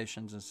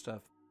investigations and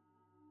stuff.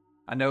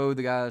 I know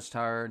the guy's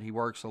tired. He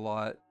works a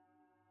lot.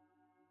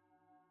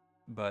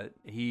 But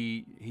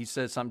he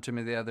said something to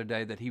me the other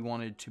day that he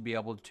wanted to be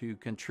able to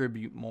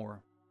contribute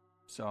more.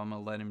 So I'm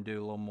going to let him do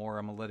a little more.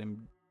 I'm going to let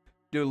him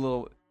do a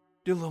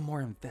little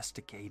more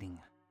investigating,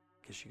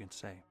 I guess you can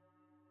say.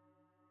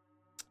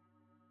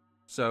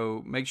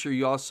 So make sure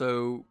you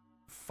also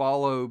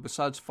follow,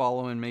 besides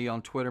following me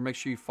on Twitter, make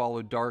sure you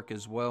follow Dark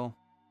as well.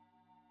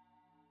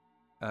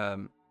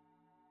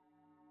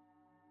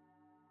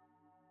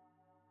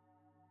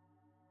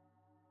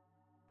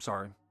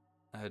 Sorry,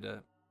 I had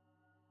to.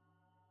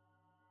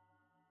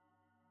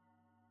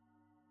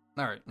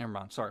 All right, never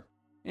mind. Sorry.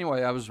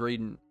 Anyway, I was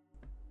reading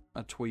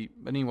a tweet.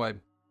 But anyway,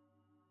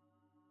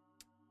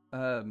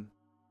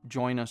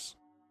 join us,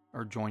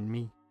 or join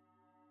me,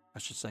 I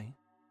should say,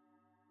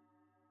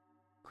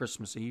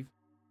 Christmas Eve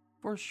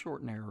for a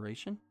short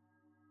narration.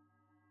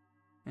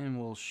 And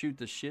we'll shoot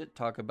the shit,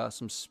 talk about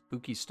some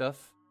spooky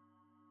stuff.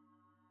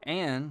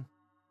 And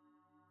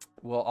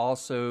we'll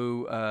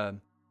also,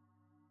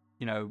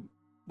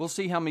 we'll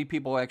see how many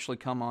people actually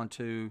come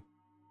onto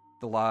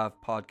the live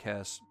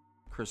podcast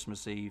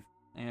Christmas Eve.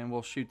 And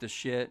we'll shoot the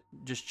shit,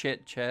 just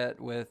chat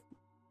with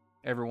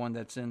everyone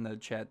that's in the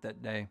chat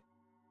that day.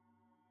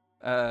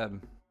 Let's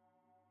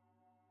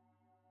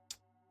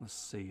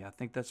see. I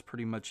think that's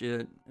pretty much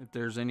it. If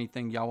there's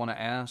anything y'all want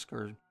to ask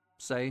or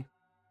say,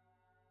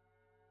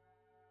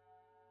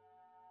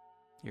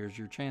 here's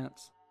your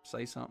chance.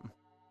 Say something.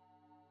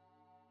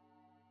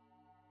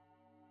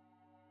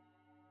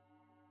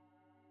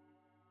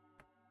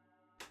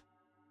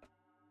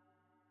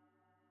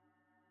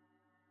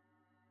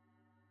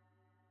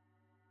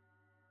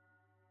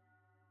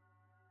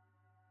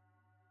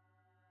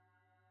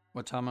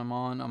 What time I'm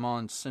on? I'm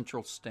on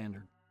Central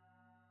Standard.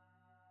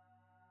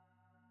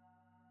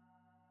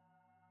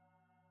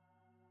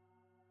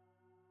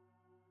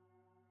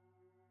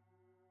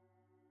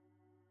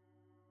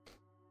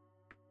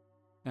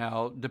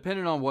 Now,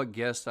 depending on what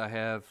guest I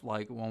have,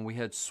 like when we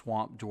had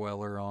Swamp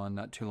Dweller on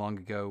not too long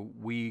ago,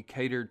 we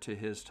catered to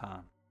his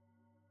time.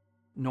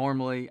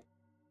 Normally,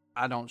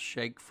 I don't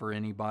shake for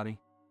anybody.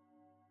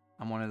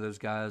 I'm one of those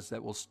guys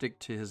that will stick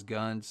to his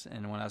guns,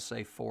 and when I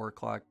say 4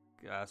 o'clock,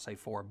 I say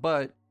 4.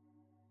 But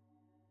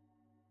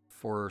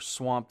for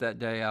Swamp that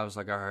day, I was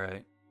like, all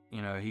right,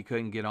 he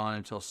couldn't get on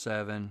until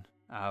 7.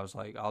 I was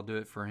like, I'll do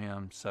it for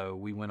him. So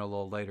we went a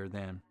little later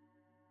then.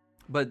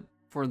 But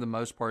for the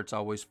most part, it's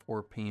always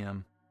 4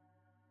 p.m.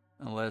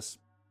 Unless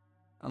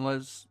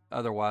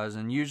otherwise.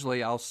 And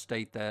usually I'll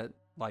state that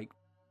like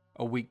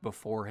a week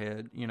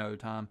beforehand,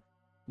 time.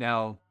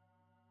 Now,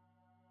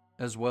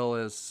 as well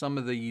as some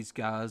of these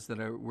guys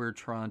that we're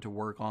trying to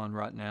work on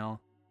right now,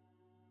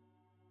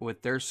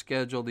 with their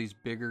schedule, these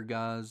bigger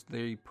guys,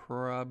 they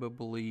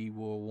probably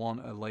will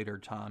want a later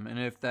time. And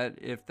if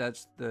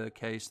that's the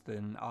case,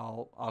 then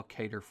I'll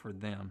cater for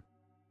them,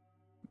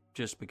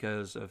 just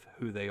because of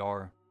who they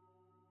are.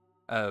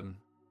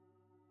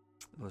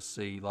 Let's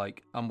see.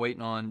 Like, I'm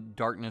waiting on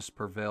Darkness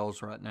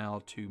Prevails right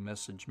now to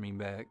message me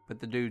back, but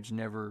the dude's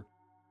never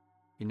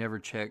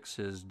checks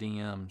his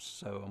DMs,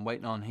 so I'm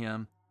waiting on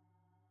him.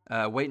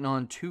 Waiting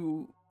on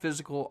 2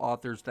 physical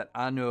authors that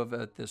I know of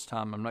at this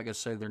time. I'm not going to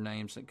say their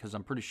names because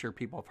I'm pretty sure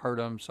people have heard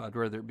them, so I'd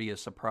rather it be a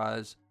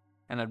surprise.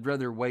 And I'd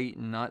rather wait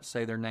and not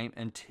say their name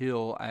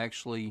until I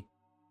actually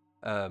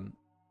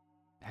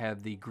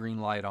have the green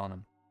light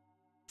on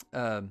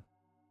them.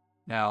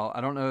 Now, I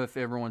don't know if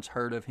everyone's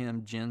heard of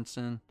him,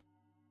 Jensen.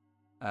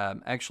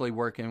 Actually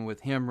working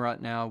with him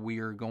right now. We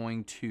are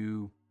going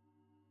to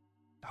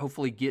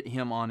hopefully get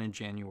him on in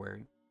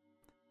January.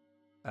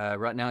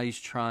 Right now he's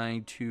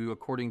trying to,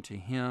 according to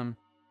him,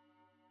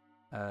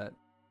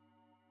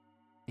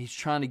 he's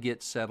trying to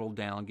get settled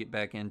down, get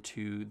back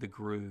into the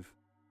groove.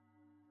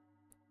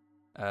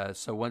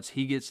 So once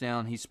he gets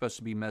down, he's supposed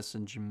to be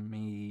messaging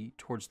me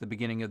towards the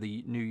beginning of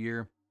the new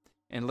year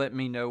and let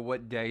me know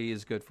what day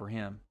is good for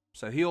him.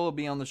 So he'll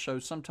be on the show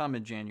sometime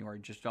in January.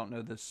 Just don't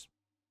know this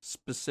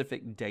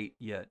specific date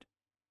yet.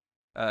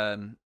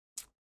 I'm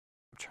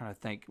trying to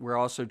think. We're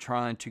also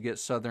trying to get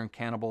Southern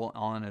Cannibal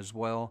on as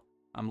well.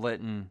 I'm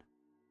letting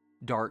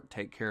Dark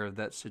take care of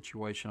that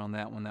situation on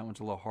that one. That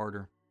one's a little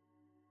harder.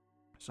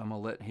 So I'm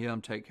going to let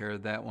him take care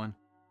of that one.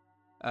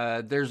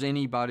 If there's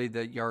anybody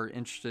that you're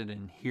interested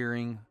in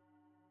hearing,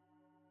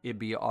 it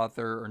be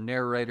author or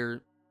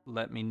narrator,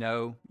 let me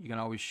know. You can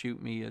always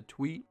shoot me a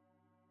tweet,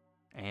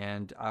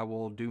 and I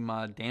will do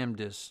my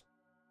damnedest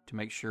to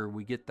make sure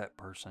we get that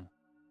person.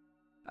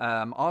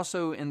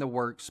 Also in the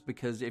works,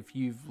 because if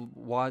you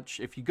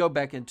go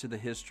back into the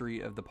history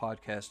of the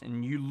podcast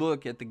and you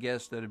look at the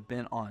guests that have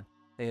been on,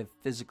 they have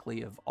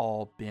physically have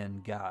all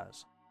been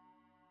guys.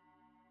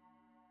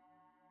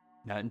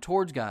 Nothing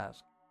towards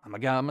guys. I'm a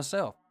guy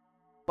myself.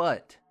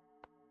 But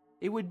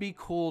it would be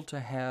cool to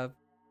have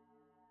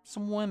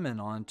some women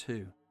on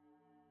too.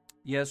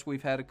 Yes,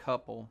 we've had a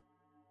couple,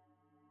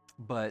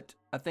 but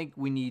I think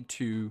we need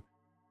to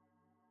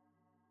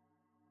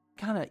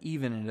kind of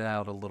even it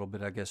out a little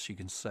bit, I guess you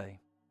can say.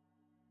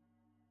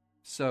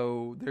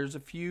 So there's a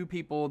few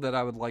people that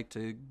I would like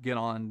to get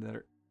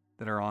on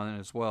that are on it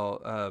as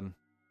well.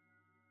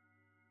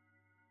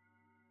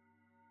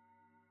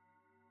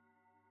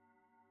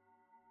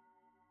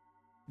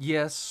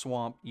 Yes,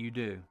 Swamp, you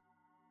do.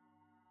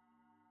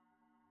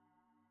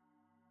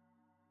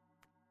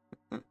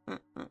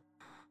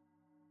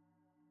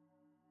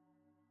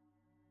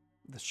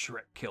 The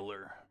Shrek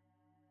Killer.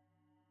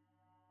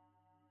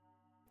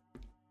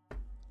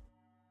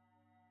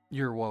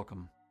 You're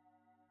welcome.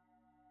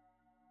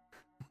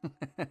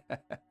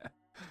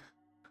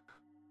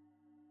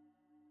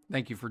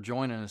 Thank you for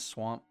joining us,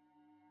 Swamp.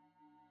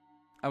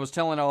 I was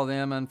telling all of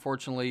them,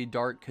 unfortunately,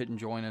 Dark couldn't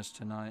join us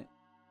tonight.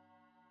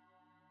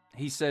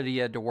 He said he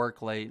had to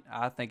work late.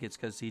 I think it's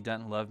because he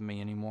doesn't love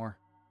me anymore.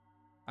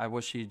 I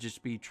wish he'd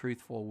just be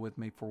truthful with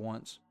me for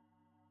once.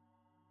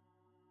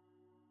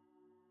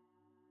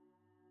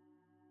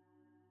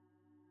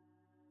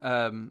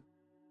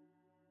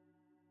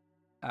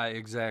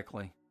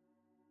 Exactly.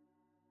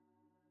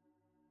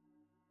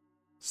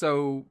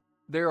 So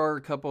there are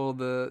a couple of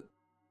the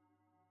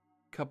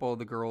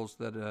girls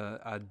that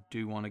I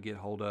do want to get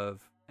hold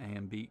of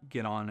and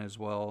get on as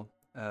well.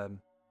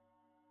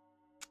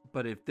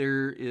 But if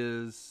there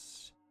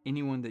is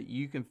anyone that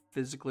you can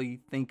physically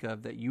think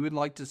of that you would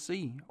like to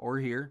see or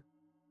hear,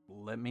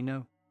 let me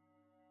know.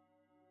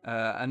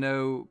 I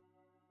know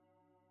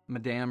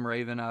Madame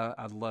Raven,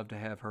 I'd love to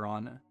have her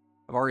on.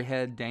 I've already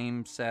had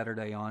Dame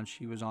Saturday on.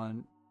 She was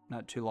on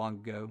not too long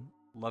ago.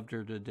 Loved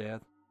her to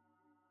death.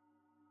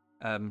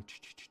 I'm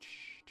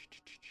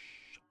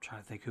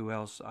trying to think who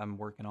else I'm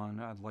working on.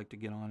 I'd like to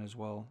get on as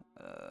well.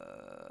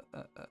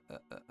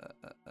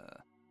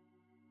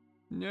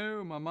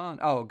 No, my mind.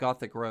 Oh,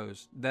 Gothic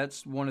Rose.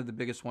 That's one of the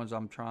biggest ones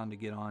I'm trying to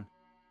get on.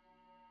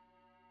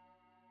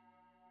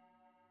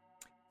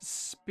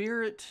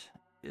 Spirit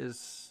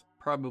is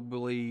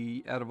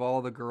probably, out of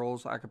all the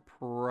girls, I could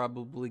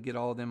probably get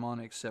all of them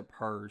on except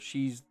her.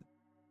 She's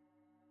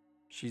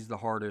the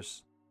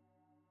hardest.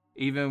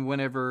 Even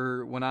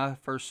when I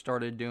first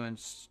started doing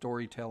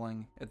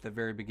storytelling at the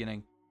very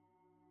beginning,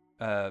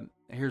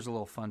 here's a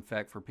little fun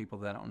fact for people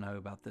that don't know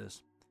about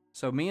this.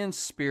 So me and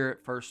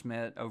Spirit first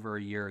met over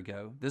a year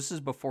ago. This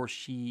is before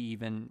she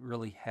even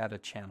really had a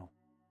channel.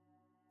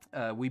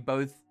 We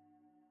both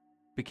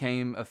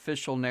became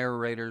official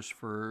narrators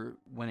for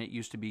when it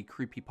used to be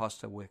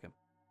Creepypasta Wicca.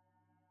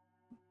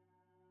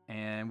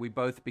 And we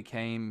both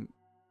became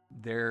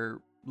their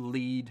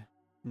lead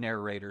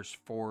narrators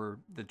for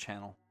the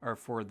channel, or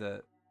for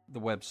the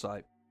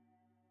website.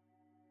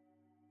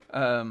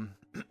 I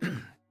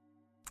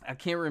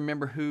can't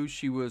remember who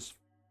she was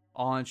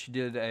on. She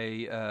did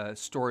a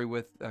story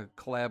with a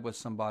collab with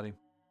somebody,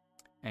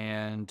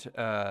 and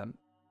I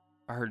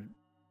heard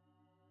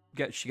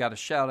she got a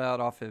shout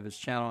out off of his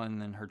channel,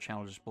 and then her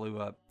channel just blew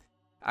up.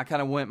 I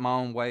kind of went my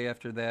own way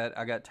after that.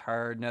 I got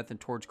tired. Nothing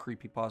towards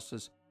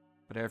creepypastas,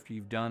 but after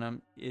you've done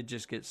them, it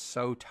just gets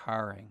so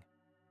tiring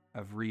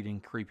of reading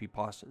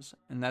creepypastas.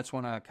 And that's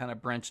when I kind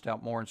of branched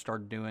out more and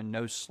started doing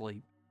No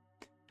Sleep.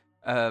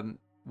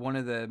 One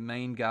of the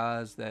main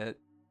guys that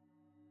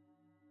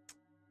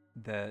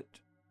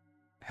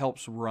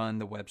helps run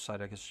the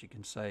website, I guess you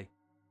can say,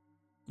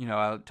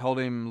 I told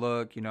him,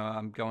 look,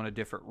 I'm going a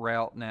different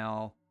route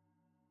now.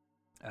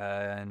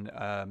 And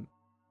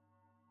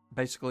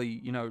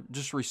basically,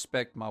 just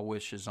respect my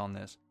wishes on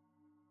this.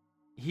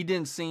 He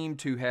didn't seem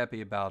too happy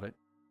about it,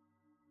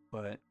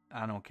 but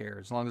I don't care.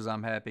 As long as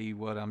I'm happy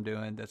what I'm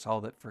doing, that's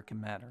all that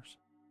freaking matters.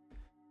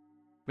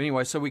 But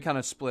anyway, so we kind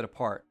of split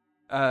apart.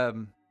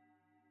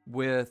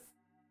 With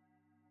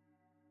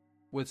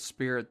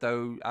Spirit,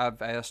 though,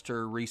 I've asked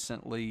her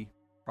recently,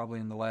 probably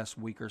in the last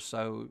week or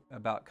so,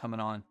 about coming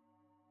on.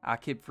 I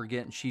keep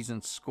forgetting she's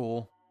in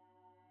school,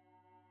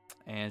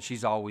 and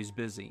she's always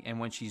busy.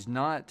 And when she's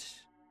not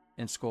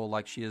in school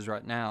like she is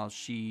right now,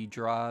 she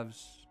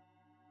drives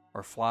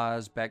or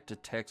flies back to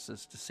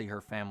Texas to see her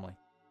family.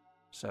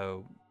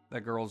 So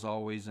that girl's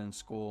always in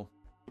school.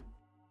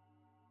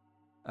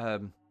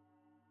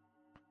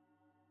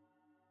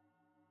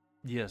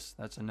 Yes,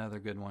 that's another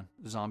good one.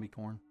 Zombie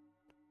Corn.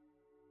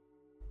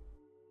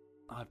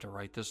 I'll have to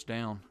write this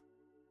down.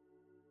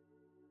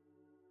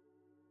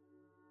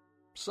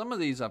 Some of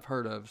these I've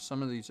heard of.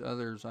 Some of these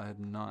others I have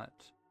not.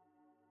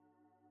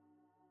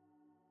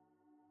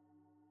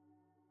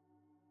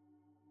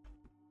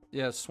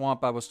 Yeah,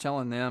 Swamp, I was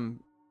telling them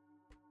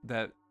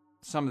that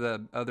some of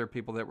the other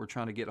people that we're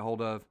trying to get a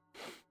hold of,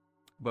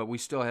 but we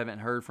still haven't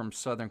heard from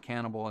Southern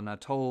Cannibal. And I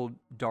told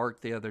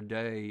Dark the other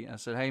day, I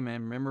said, hey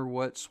man, remember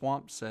what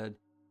Swamp said?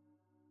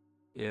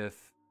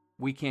 If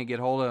we can't get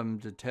hold of him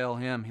to tell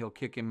him, he'll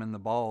kick him in the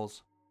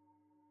balls.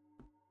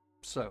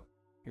 So,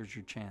 here's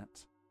your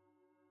chance.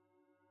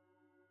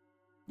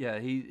 Yeah,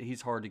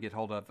 he's hard to get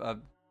hold of.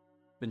 I've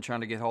been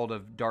trying to get hold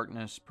of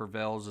Darkness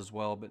Prevails as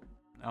well, but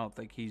I don't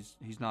think he's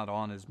not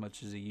on as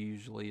much as he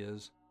usually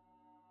is.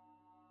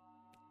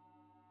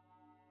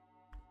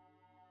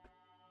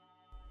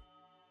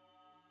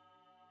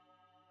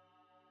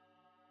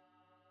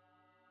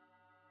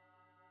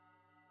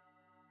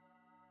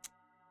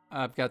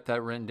 I've got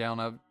that written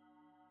down.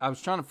 I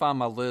was trying to find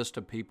my list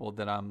of people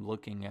that I'm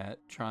looking at,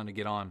 trying to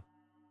get on.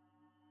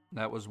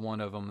 That was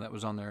one of them that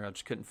was on there. I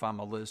just couldn't find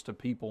my list of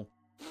people.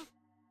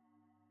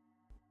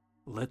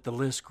 Let the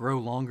list grow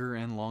longer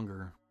and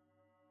longer.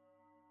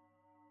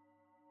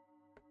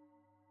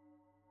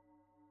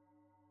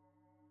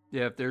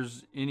 Yeah, if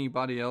there's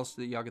anybody else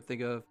that y'all could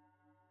think of.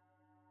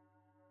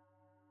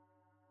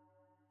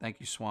 Thank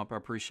you, Swamp. I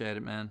appreciate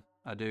it, man.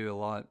 I do a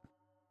lot.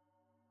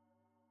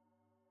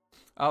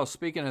 Oh,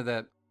 speaking of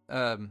that,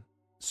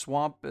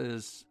 Swamp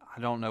is, I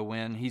don't know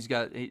when. He's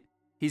got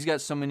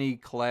so many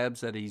collabs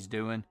that he's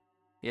doing.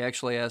 He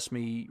actually asked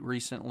me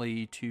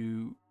recently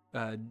to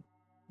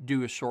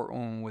do a short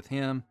one with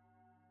him.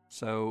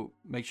 So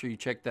make sure you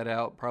check that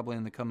out probably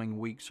in the coming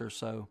weeks or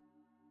so,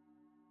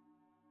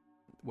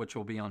 which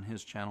will be on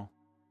his channel.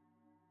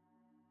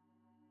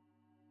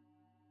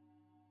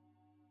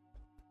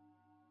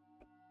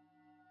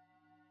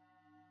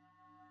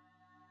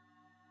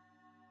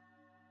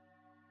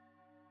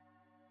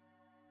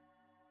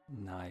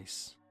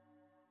 Nice.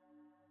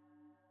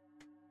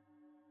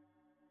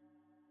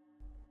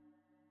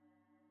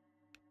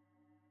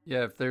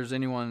 Yeah, if there's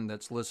anyone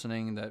that's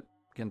listening that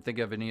can think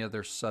of any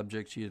other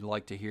subjects you'd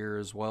like to hear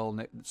as well,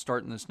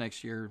 starting this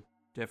next year,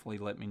 definitely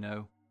let me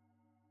know.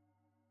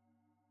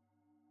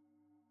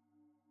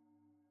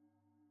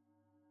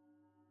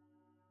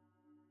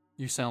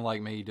 You sound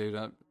like me,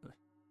 dude.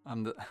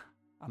 I'm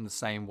the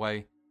same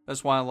way.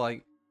 That's why,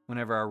 like,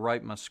 whenever I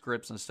write my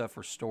scripts and stuff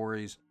for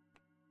stories,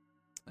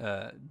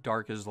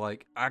 Dark is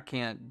like, I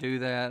can't do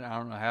that. I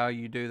don't know how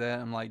you do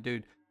that. I'm like,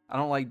 dude, I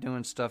don't like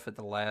doing stuff at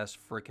the last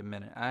freaking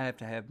minute. I have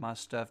to have my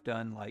stuff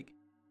done like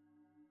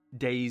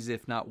days,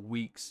 if not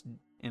weeks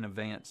in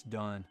advance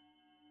done.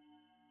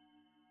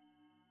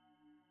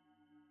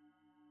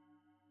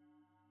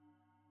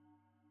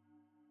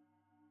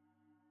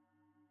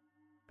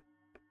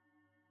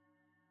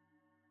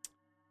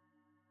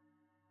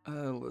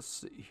 Let's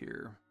see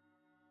here.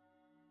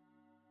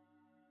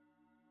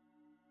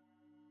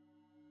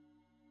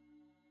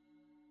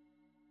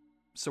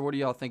 So what do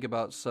y'all think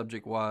about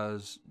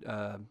subject-wise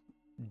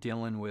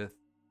dealing with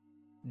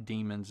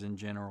demons in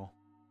general?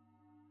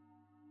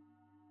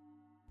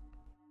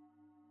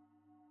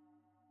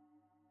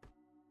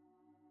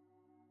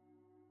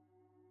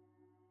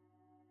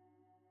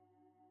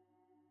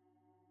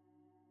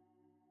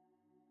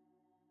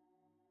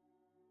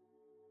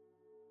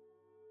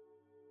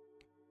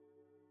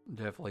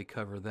 Definitely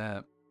cover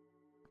that.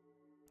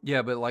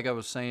 Yeah, but like I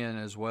was saying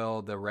as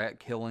well, the rat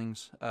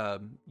killings,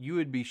 you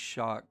would be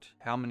shocked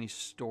how many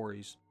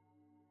stories,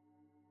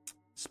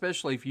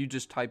 especially if you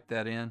just type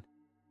that in,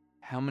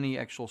 how many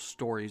actual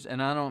stories.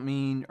 And I don't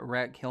mean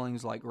rat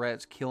killings like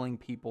rats killing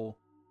people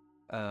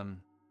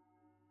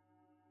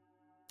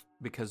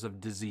because of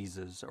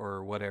diseases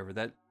or whatever.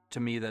 That, to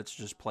me, that's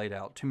just played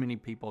out. Too many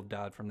people have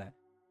died from that.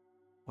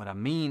 What I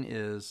mean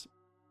is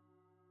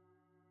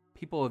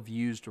people have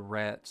used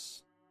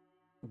rats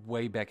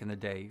way back in the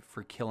day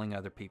for killing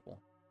other people.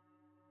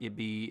 It'd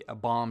be a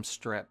bomb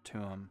strapped to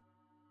them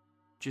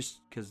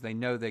just because they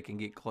know they can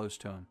get close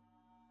to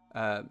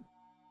them.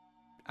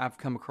 I've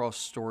come across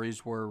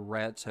stories where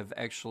rats have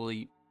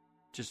actually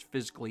just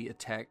physically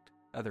attacked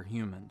other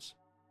humans.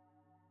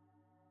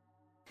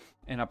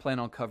 And I plan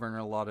on covering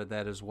a lot of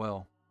that as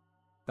well.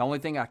 The only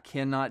thing I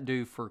cannot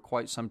do for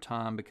quite some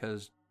time,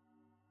 because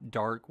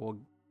Dark will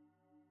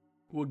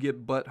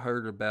get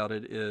butthurt about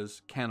it,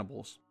 is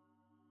cannibals.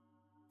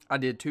 I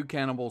did 2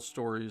 cannibal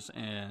stories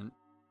and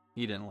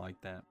he didn't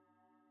like that.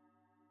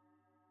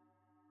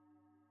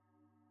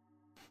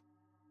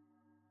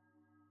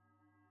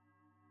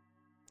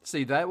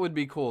 See, that would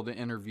be cool to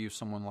interview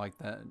someone like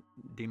that,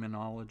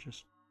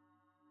 demonologist.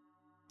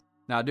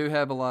 Now, I do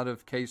have a lot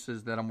of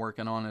cases that I'm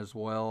working on as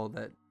well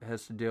that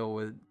has to deal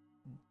with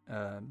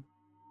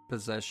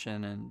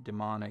possession and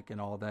demonic and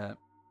all that.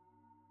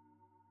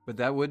 But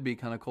that would be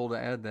kind of cool to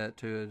add that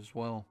to it as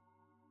well.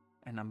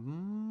 And I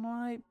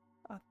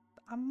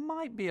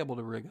might be able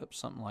to rig up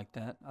something like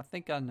that. I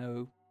think I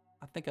know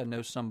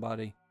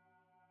somebody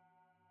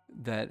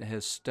that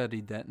has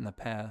studied that in the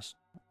past.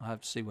 I'll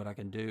have to see what I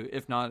can do.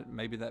 If not,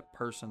 maybe that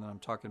person that I'm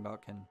talking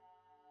about can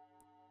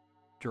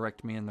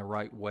direct me in the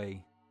right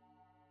way.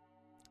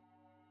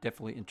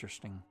 Definitely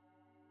interesting.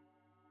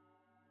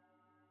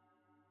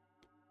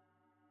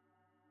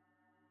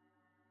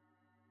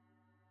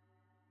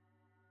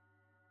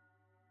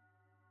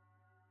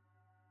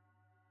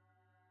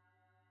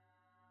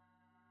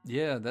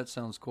 Yeah, that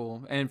sounds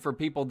cool. And for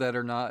people that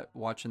are not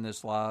watching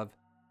this live,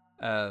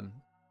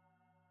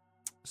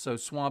 so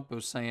Swamp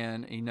was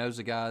saying he knows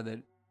a guy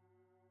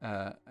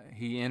that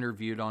he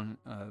interviewed on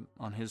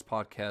his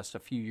podcast a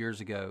few years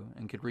ago,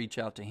 and could reach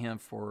out to him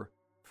for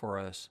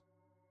us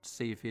to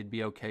see if he'd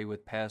be okay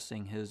with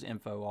passing his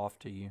info off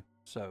to you.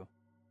 So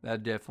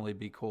that'd definitely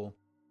be cool.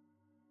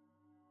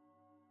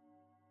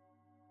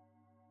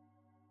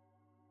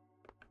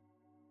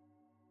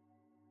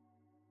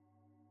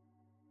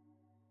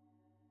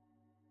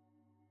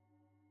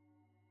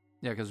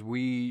 Yeah, because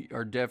we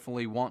are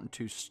definitely wanting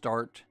to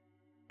start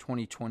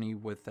 2020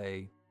 with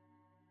a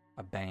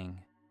bang.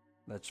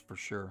 That's for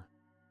sure.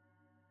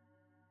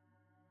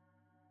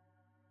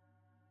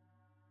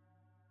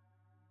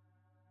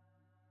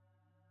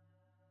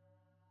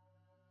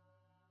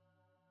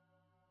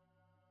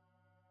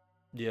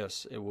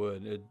 Yes, it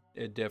would.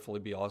 It'd definitely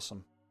be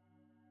awesome.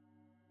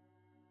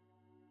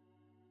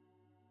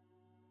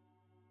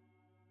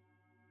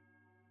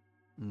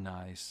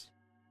 Nice.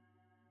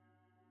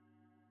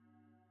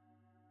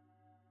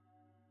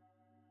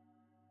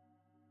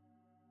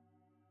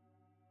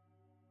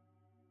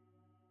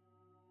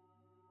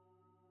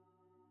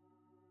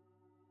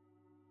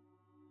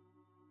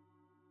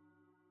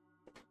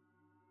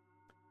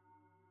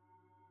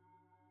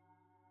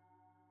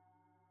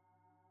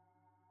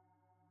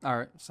 All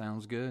right,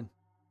 sounds good.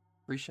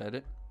 Appreciate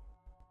it.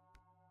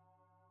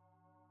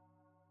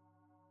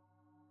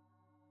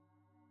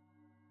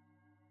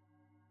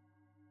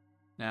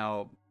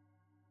 Now,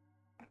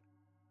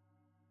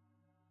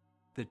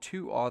 the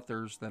two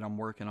authors that I'm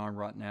working on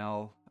right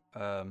now,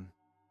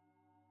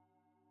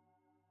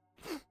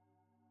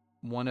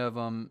 one of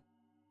them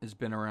has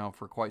been around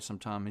for quite some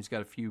time. He's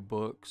got a few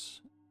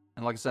books.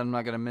 And like I said, I'm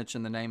not going to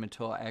mention the name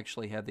until I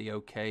actually have the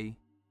okay.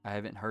 I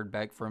haven't heard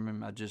back from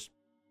him. I just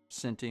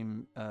sent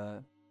him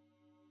an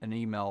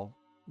email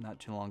not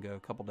too long ago, a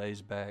couple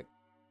days back.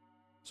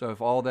 So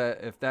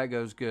if that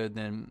goes good,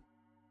 then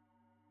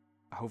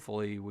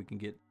hopefully we can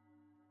get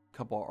a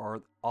couple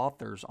of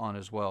authors on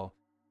as well.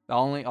 The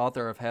only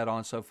author I've had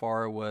on so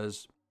far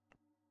was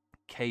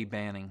Kay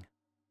Banning.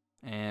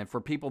 And for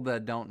people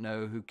that don't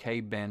know who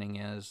Kay Banning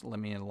is, let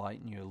me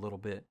enlighten you a little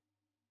bit.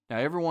 Now,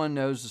 everyone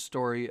knows the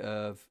story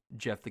of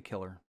Jeff the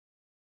Killer.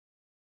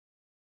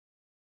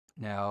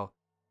 Now,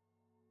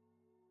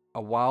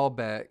 a while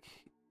back,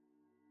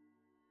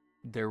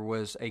 there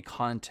was a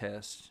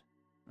contest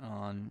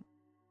on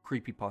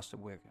Creepypasta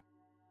Wiki.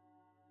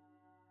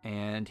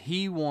 And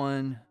he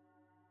won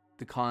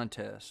the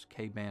contest,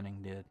 Kay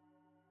Banning did.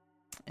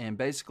 And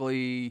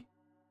basically,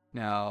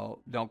 now,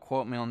 don't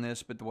quote me on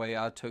this, but the way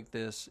I took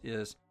this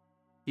is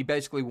he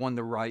basically won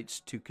the rights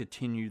to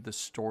continue the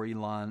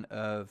storyline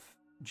of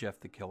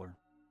Jeff the Killer.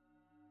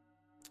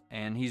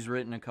 And he's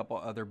written a couple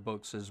other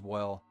books as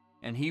well.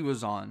 And he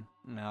was on.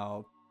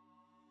 Now,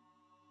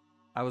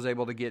 I was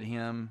able to get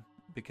him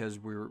because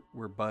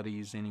we're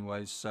buddies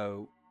anyways.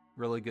 So,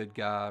 really good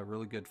guy,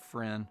 really good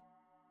friend.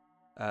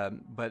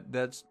 But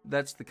that's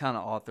the kind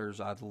of authors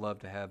I'd love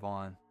to have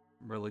on.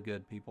 Really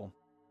good people.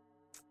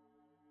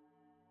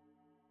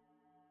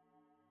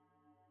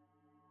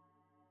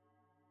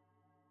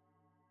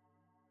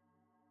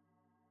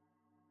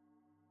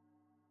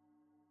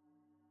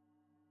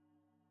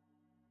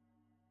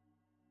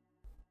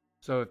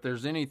 So if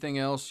there's anything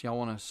else y'all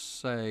want to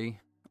say,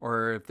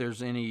 or if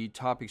there's any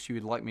topics you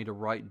would like me to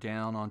write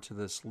down onto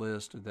this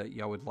list that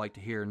y'all would like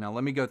to hear. Now,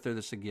 let me go through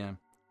this again.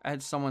 I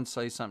had someone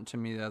say something to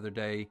me the other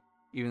day,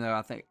 even though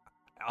I think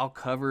I'll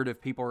cover it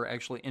if people are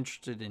actually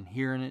interested in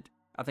hearing it.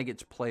 I think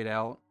it's played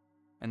out,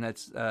 and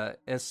that's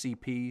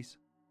SCPs.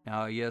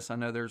 Now, yes, I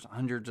know there's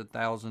hundreds of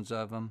thousands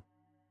of them,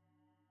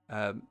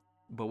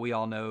 but we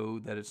all know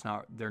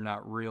that they're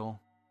not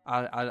real.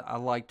 I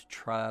like to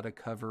try to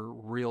cover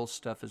real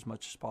stuff as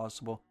much as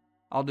possible.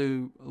 I'll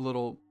do a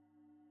little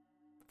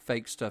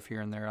fake stuff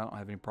here and there. I don't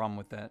have any problem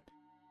with that.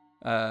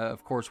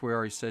 Of course, we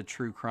already said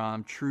true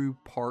crime, true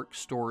park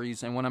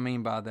stories. And what I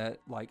mean by that,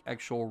 like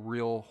actual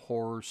real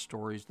horror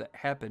stories that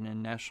happen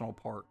in national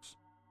parks.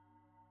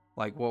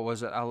 Like, what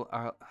was it?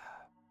 What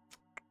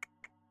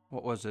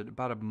was it?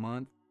 About a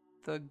month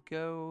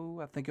ago,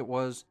 I think it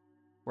was,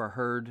 where I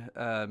heard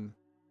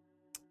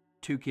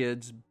two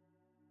kids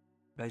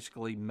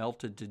basically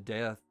melted to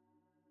death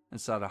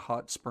inside of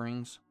hot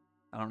springs.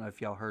 I don't know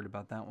if y'all heard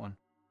about that one.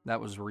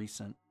 That was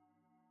recent.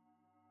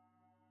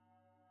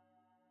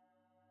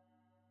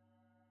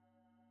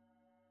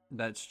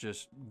 That's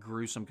just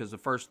gruesome because the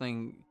first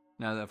thing,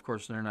 now of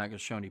course they're not going to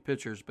show any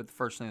pictures, but the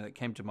first thing that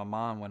came to my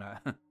mind when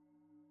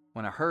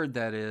I heard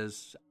that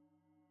is,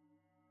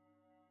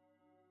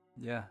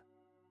 yeah,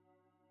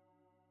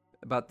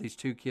 about these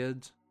two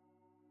kids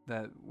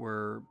that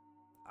were,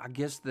 I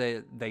guess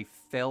they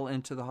fell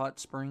into the hot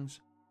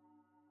springs.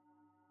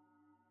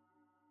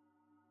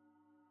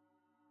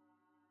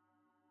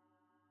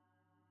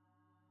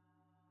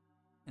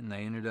 And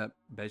they ended up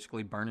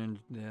basically burning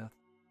to death.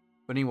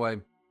 But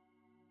anyway,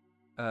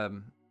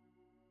 the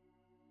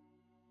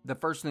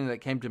first thing that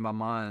came to my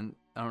mind,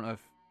 I don't know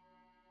if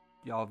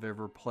y'all have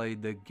ever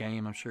played the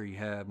game, I'm sure you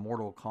have,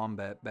 Mortal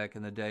Kombat back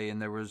in the day,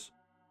 and there was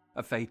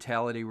a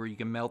fatality where you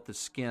can melt the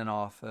skin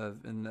off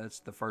of, and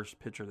that's the first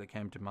picture that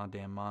came to my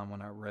damn mind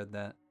when I read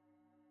that.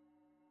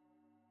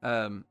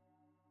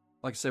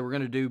 Like I said, we're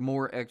going to do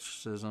more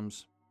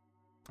exorcisms,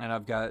 and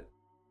I've got,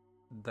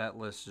 that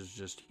list is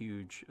just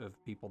huge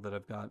of people that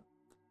I've got.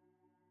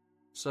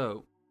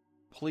 So,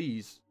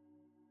 please,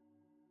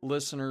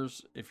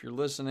 listeners, if you're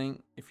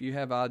listening, if you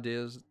have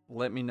ideas,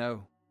 let me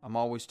know. I'm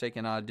always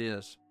taking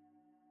ideas.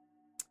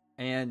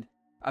 And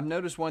I've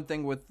noticed one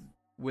thing with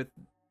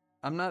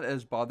I'm not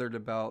as bothered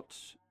about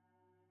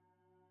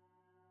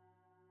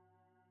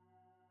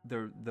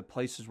the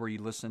places where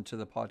you listen to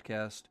the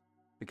podcast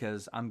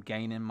because I'm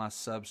gaining my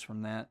subs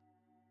from that.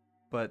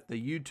 But the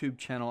YouTube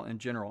channel in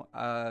general,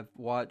 I've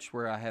watched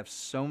where I have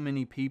so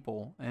many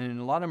people, and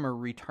a lot of them are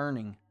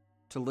returning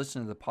to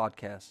listen to the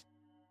podcast.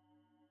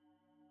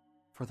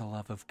 For the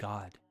love of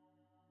God,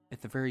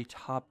 at the very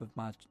top of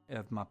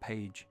my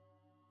page,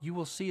 you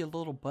will see a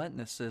little button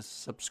that says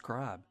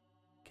subscribe.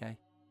 Okay?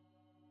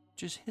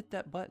 Just hit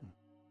that button.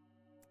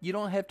 You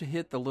don't have to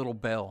hit the little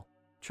bell.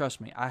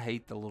 Trust me, I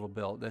hate the little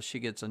bell. That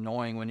shit gets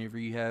annoying whenever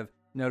you have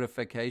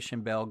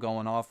notification bell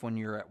going off when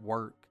you're at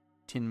work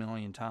 10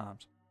 million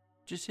times.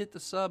 Just hit the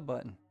sub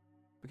button.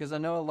 Because I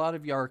know a lot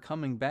of y'all are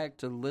coming back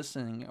to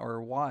listen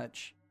or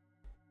watch.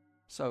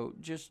 So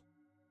just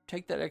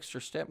take that extra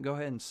step, go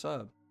ahead and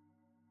sub.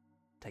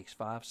 It takes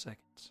 5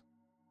 seconds.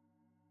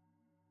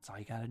 That's all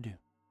you got to do.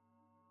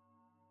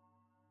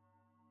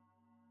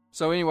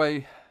 So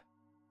anyway,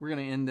 we're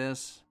going to end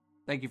this.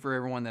 Thank you for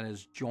everyone that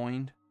has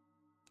joined.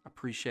 I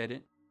appreciate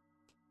it.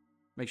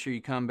 Make sure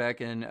you come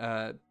back and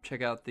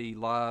check out the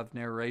live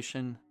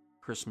narration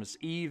Christmas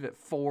Eve at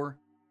 4.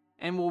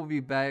 And we'll be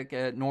back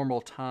at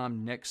normal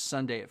time next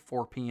Sunday at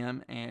 4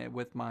 p.m. and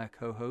with my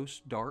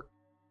co-host, Dart.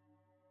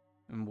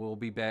 And we'll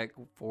be back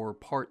for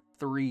part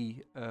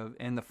 3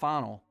 and the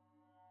final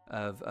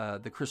of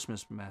the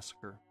Christmas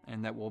Massacre.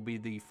 And that will be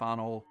the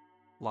final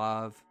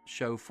live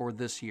show for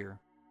this year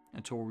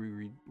until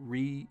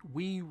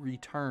we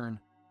return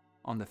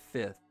on the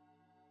 5th,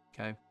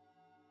 okay,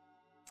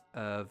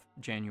 of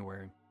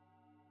January.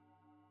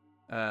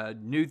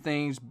 New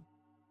things,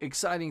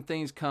 exciting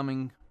things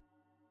coming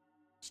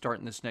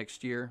starting this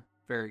next year.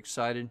 Very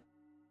excited.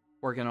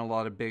 Working on a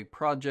lot of big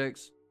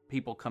projects.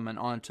 People coming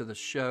onto the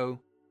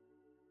show.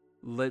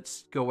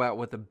 Let's go out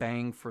with a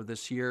bang for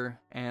this year,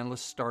 and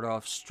let's start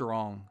off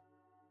strong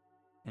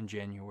in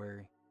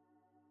January.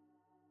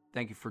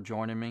 Thank you for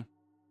joining me.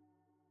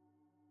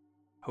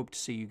 Hope to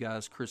see you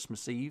guys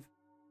Christmas Eve.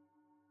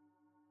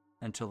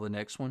 Until the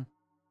next one,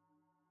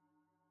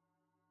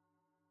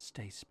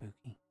 stay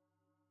spooky.